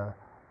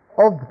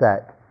of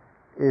that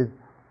is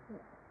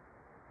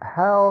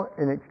how,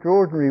 in an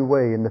extraordinary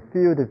way, in the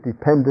field of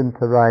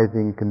dependent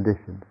arising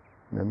conditions,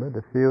 remember,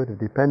 the field of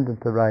dependent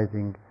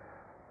arising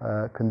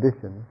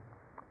conditions,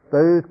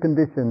 those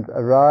conditions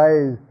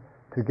arise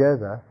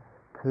together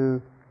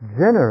to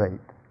generate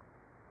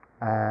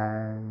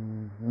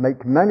and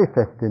make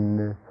manifest in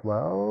this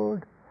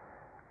world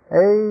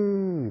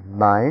a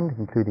mind,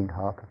 including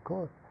heart of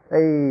course,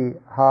 a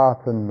heart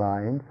and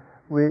mind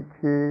which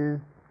is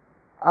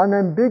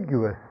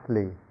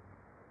unambiguously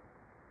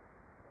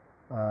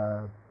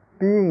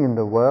being in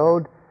the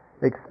world,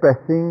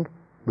 expressing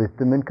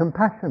wisdom and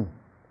compassion,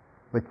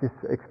 which is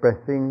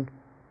expressing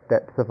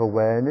depth of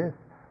awareness,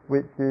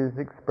 which is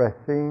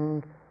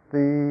expressing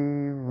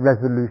the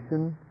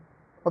resolution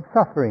of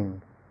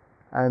suffering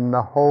and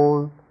the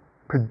whole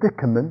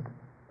predicament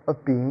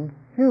of being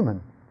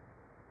human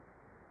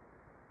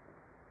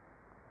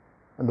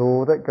and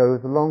all that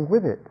goes along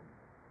with it.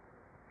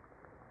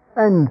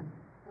 And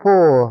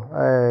for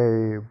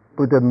a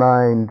Buddha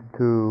mind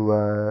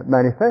to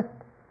manifest,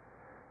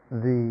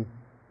 the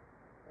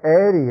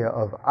area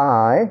of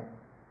I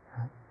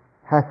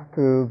has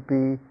to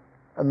be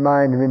a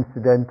minor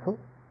incidental,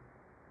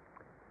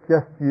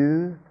 just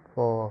used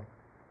for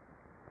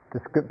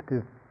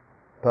descriptive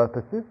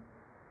purposes,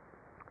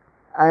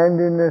 and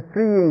in the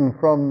freeing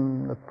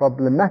from the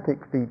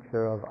problematic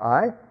feature of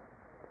I,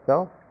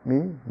 self,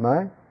 me,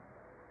 my,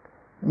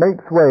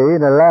 makes way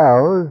and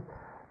allows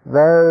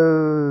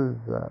those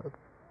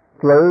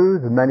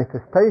flows and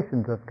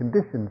manifestations of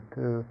conditions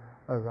to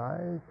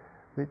arise,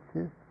 which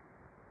is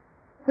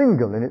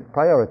single in its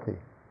priority,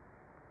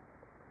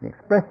 the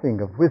expressing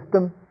of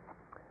wisdom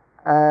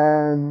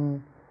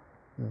and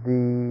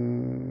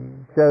the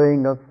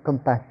showing of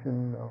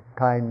compassion or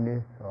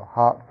kindness or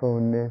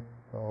heartfulness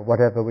or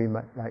whatever we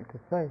might like to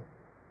say.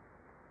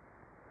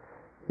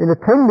 In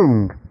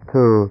attending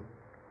to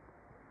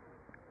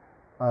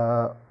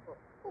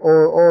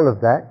all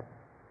of that,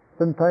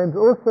 sometimes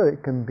also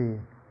it can be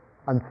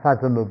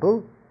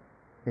unfathomable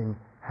in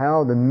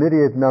how the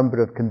myriad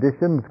number of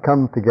conditions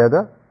come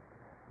together,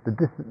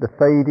 the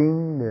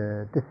fading,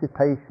 the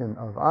dissipation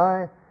of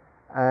I,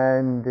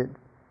 and its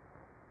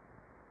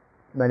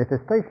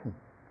manifestation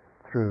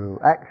through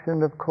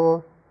action, of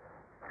course,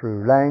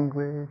 through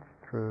language,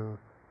 through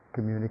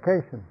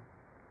communication.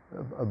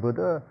 A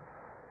Buddha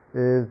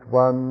is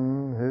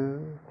one who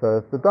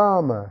serves the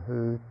Dharma,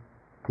 who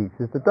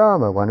teaches the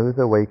Dharma, one who is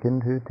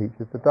awakened who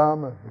teaches the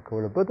Dharma. We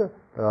call a Buddha.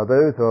 There are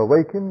those who are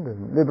awakened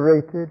and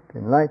liberated,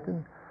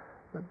 enlightened,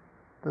 but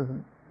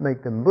doesn't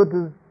make them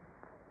Buddhas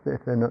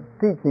if they're not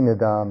teaching the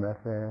Dharma, if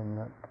they're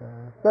not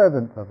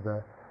servants of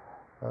the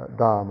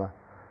Dharma.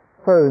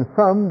 So in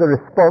sum, the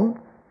response,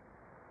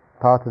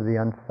 part of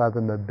the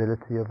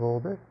unfathomability of all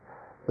this,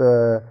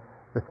 the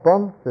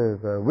response is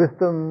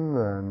wisdom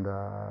and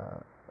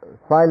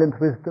silent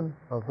wisdom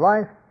of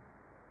life,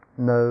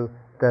 no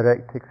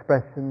direct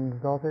expressions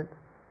of it,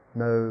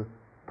 no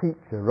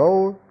teacher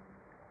role,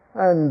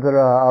 and there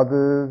are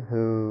others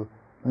who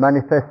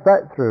manifest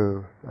that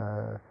through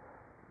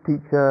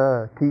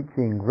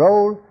teaching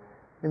role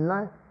in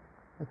life.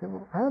 I say,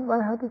 well,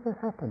 how does that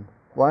happen?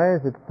 Why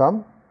is it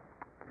some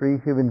free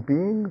human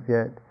beings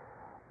yet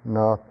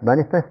not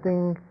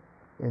manifesting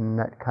in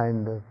that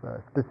kind of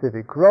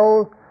specific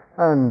role,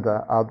 and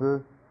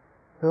others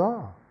who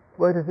are?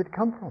 Where does it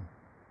come from?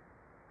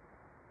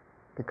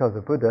 Because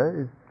a Buddha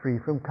is free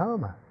from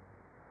karma.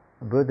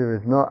 A Buddha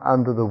is not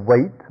under the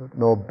weight,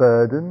 nor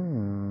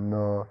burden,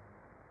 nor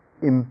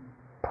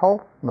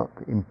impulse, not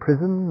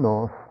imprisoned,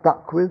 nor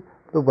stuck with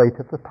the weight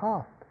of the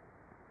past.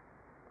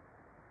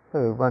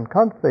 So one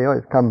can't say, oh,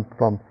 it's come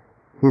from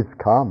his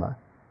karma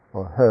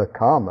or her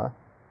karma.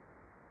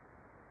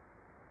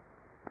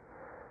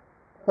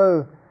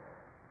 So,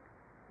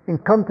 in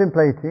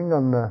contemplating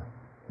on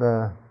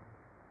the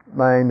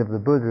mind of the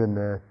Buddha and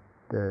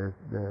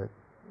the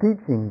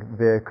teaching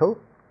vehicle,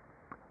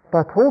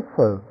 but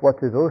also what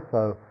is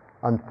also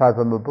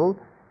unfathomable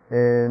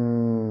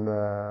in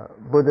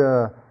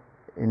Buddha,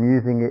 in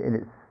using it in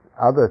its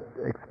other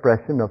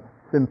expression of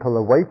simple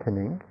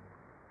awakening,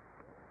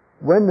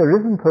 when there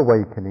isn't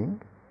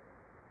awakening,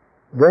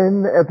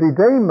 then the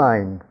everyday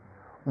mind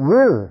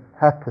will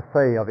have to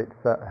say of it,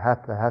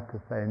 have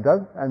to say, and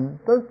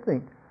does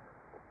think,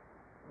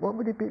 what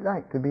would it be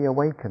like to be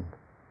awakened?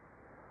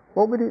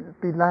 What would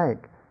it be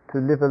like to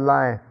live a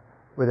life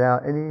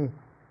without any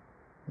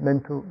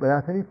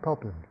without any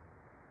problems,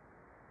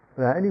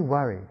 without any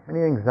worry, any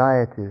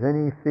anxieties,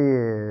 any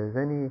fears,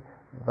 any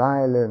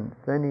violence,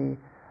 any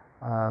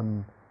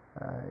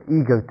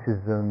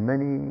egotism,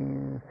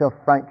 any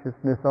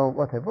self-righteousness or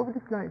whatever? What would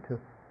it be like to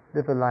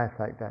live a life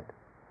like that?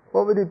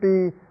 What would it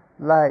be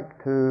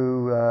like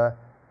to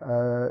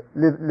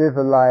live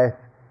a life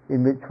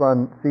in which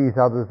one sees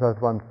others as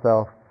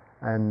oneself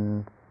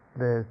and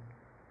there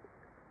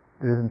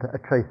isn't a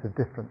trace of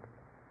difference?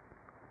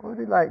 What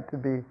would it like to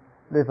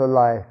live a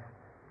life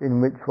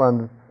in which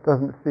one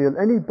doesn't feel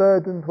any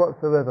burdens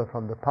whatsoever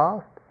from the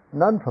past,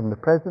 none from the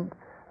present,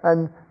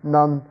 and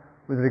none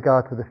with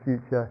regard to the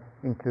future,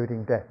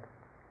 including death?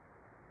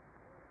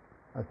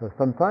 And so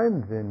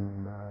sometimes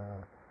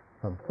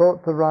some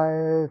thoughts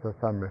arise, or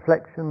some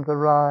reflections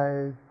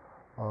arise,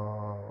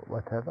 or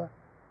whatever,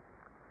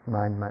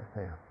 mind might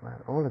say,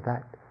 well, all of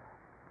that,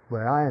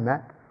 where I am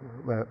at,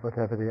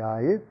 whatever the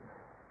I is,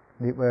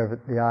 wherever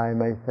the I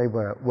may say,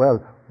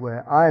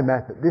 where I am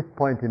at this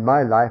point in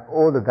my life,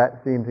 all of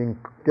that seems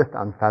just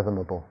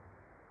unfathomable.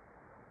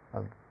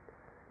 I'm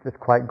just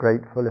quite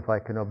grateful if I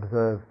can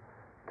observe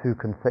 2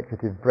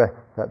 consecutive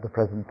breaths at the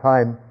present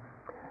time,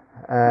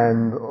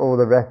 and all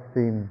the rest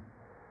seems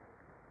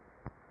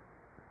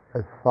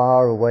as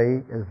far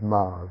away as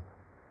Mars.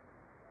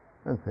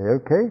 And say,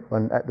 okay,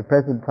 at the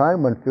present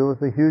time one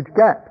feels a huge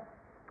gap,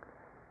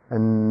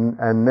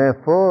 and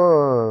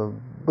therefore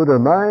Buddha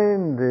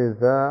mind is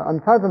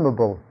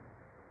unfathomable.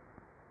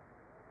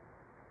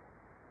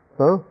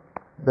 So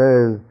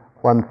there's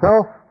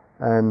oneself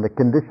and the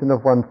condition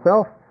of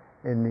oneself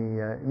in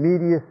the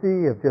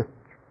immediacy of just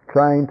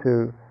trying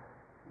to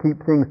keep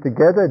things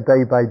together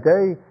day by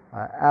day,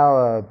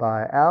 hour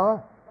by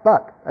hour.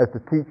 But as the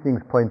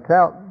teachings point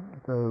out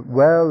so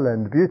well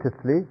and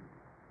beautifully,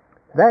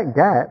 that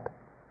gap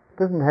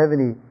doesn't have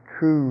any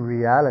true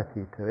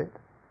reality to it.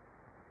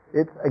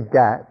 It's a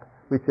gap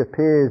which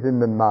appears in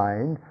the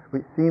mind,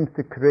 which seems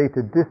to create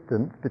a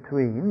distance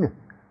between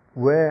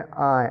where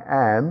I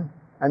am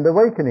and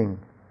awakening.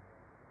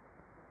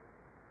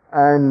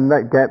 And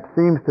that gap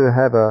seems to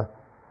have a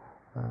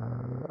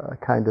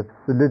kind of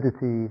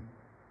solidity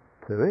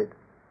to it.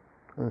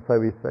 And so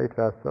we say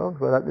to ourselves,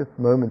 well, at this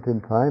moment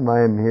in time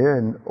I am here,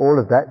 and all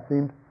of that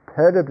seems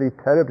terribly,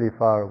 terribly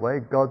far away.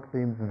 God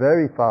seems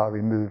very far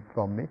removed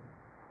from me.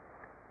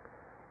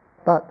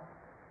 But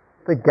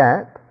the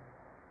gap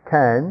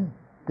can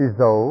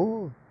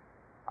dissolve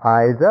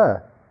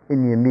either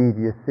in the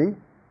immediacy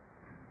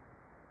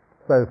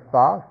so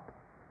fast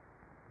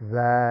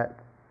that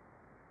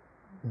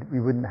we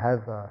wouldn't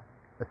have a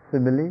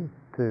simile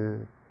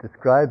to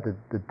describe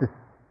the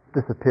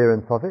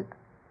disappearance of it.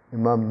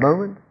 In one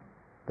moment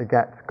the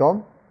gap's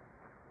gone,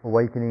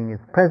 awakening is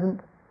present,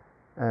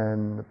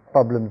 and the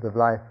problems of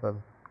life have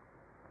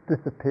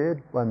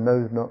disappeared, one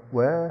knows not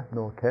where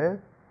nor cares.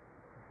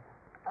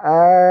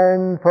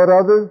 And for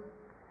others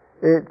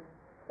it's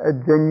a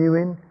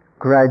genuine,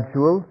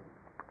 gradual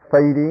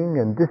fading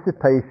and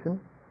dissipation,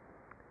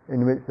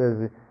 in which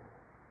there's an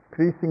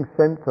increasing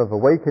sense of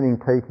awakening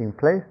taking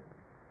place,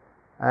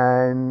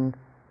 and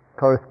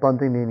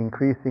correspondingly an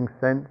increasing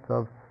sense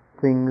of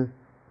things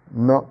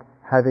not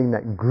having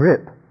that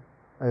grip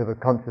over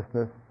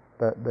consciousness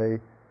that they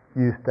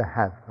used to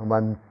have, and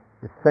one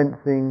is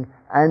sensing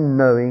and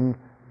knowing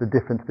the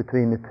difference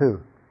between the two.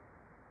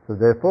 So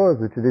therefore, as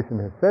the tradition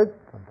has said,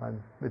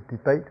 sometimes with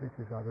debate, which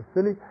is rather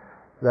silly,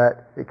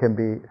 that it can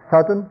be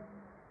sudden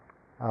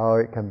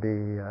or it can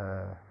be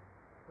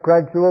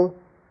gradual,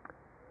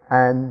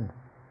 and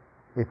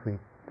if we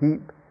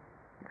keep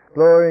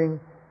exploring,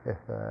 if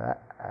the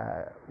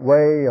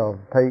way of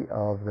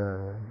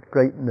the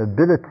great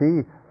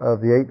nobility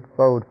of the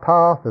Eightfold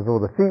Path, there's all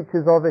the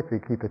features of it, we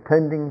keep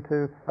attending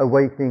to,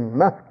 awakening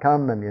must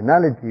come, and the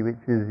analogy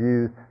which is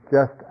used,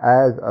 just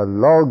as a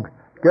log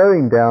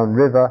going down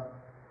river,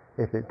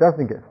 if it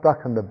doesn't get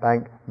stuck on the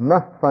bank,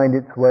 must find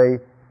its way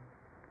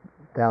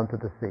down to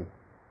the sea.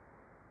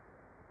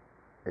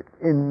 It's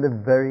in the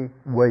very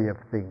way of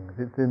things,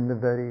 it's in the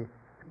very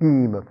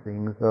scheme of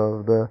things,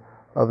 of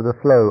the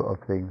flow of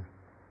things.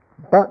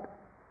 But,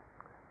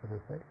 as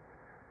I say,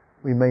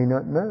 we may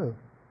not know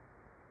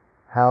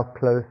how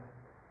close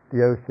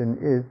the ocean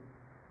is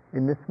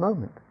in this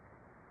moment.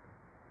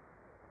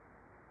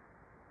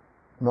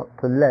 Not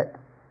to let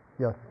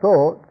your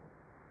thoughts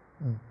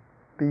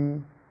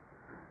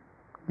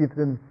give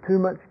them too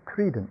much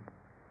credence.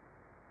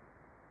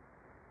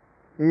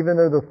 Even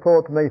though the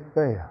thought may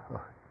say,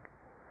 oh,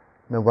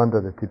 no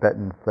wonder the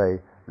Tibetans say,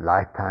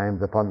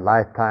 lifetimes upon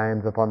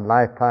lifetimes upon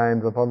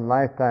lifetimes upon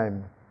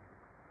lifetimes.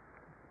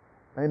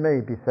 They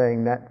may be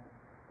saying that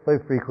so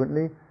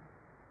frequently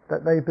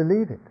that they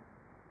believe it.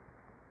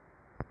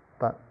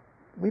 But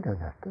we don't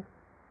have to.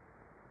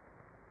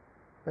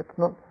 Let's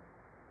not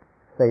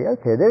say,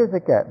 okay, there is a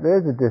gap, there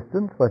is a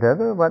distance,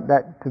 whatever, want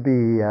that to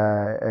be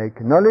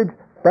acknowledged,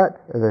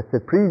 but, as I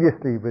said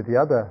previously with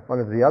one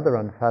of the other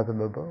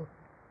unfathomables,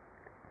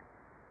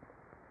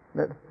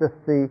 let's just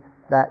see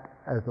that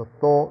as a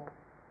thought,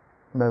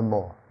 no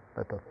more.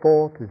 That the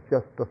thought is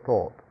just the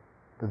thought.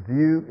 The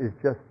view is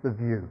just the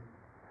view.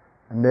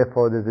 And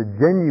therefore there's a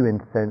genuine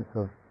sense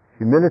of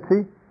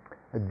humility,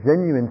 a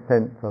genuine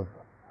sense of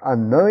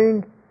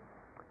unknowing,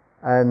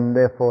 and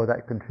therefore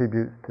that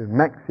contributes to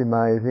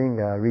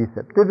maximizing our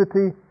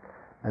receptivity,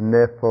 and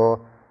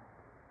therefore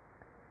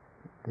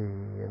the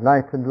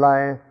enlightened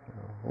life,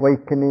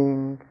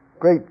 awakening,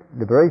 great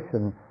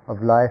liberation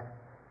of life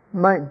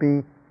might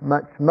be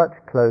much, much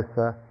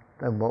closer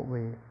than what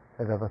we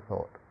have ever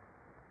thought,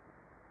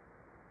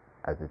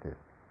 as it is.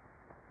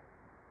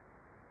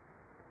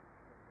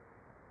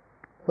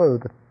 So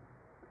the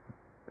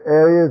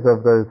areas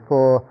of those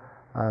 4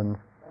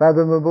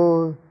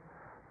 unfathomables,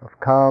 of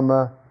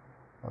karma,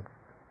 of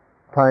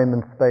time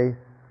and space,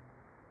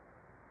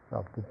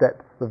 of the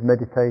depths of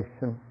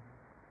meditation,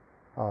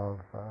 of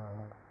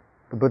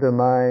the Buddha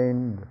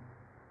mind,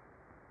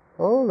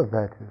 All of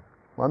that is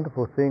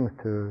wonderful things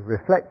to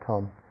reflect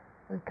on,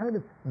 and kind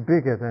of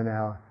bigger than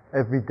our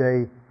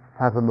everyday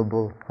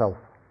fathomable self.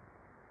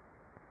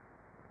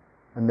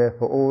 And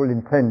therefore all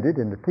intended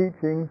in the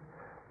teachings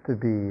to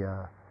be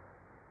a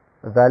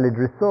valid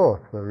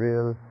resource for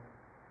real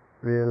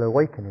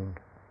awakening.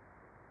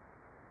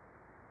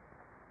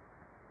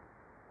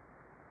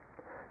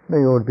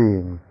 May all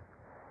beings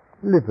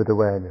live with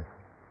awareness.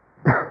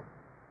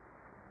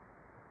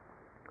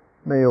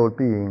 May all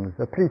beings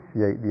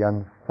appreciate the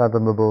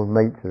unfathomable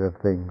nature of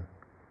things.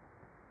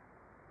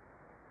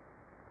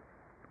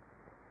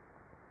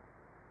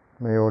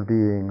 May all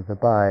beings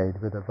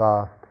abide with a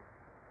vast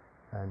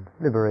and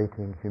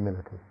liberating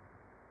humility.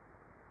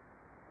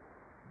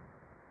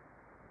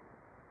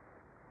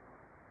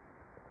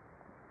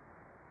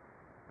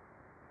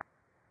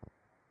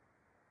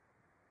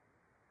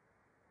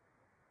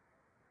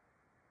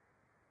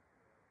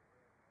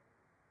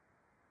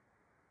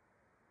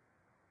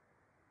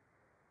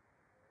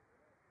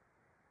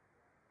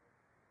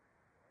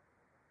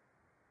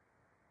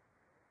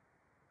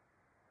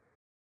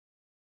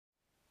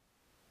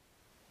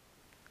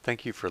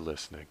 Thank you for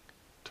listening.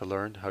 To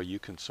learn how you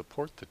can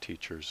support the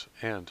teachers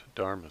and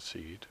Dharma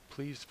Seed,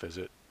 please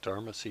visit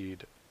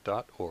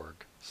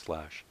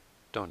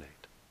dharmaseed.org/donate.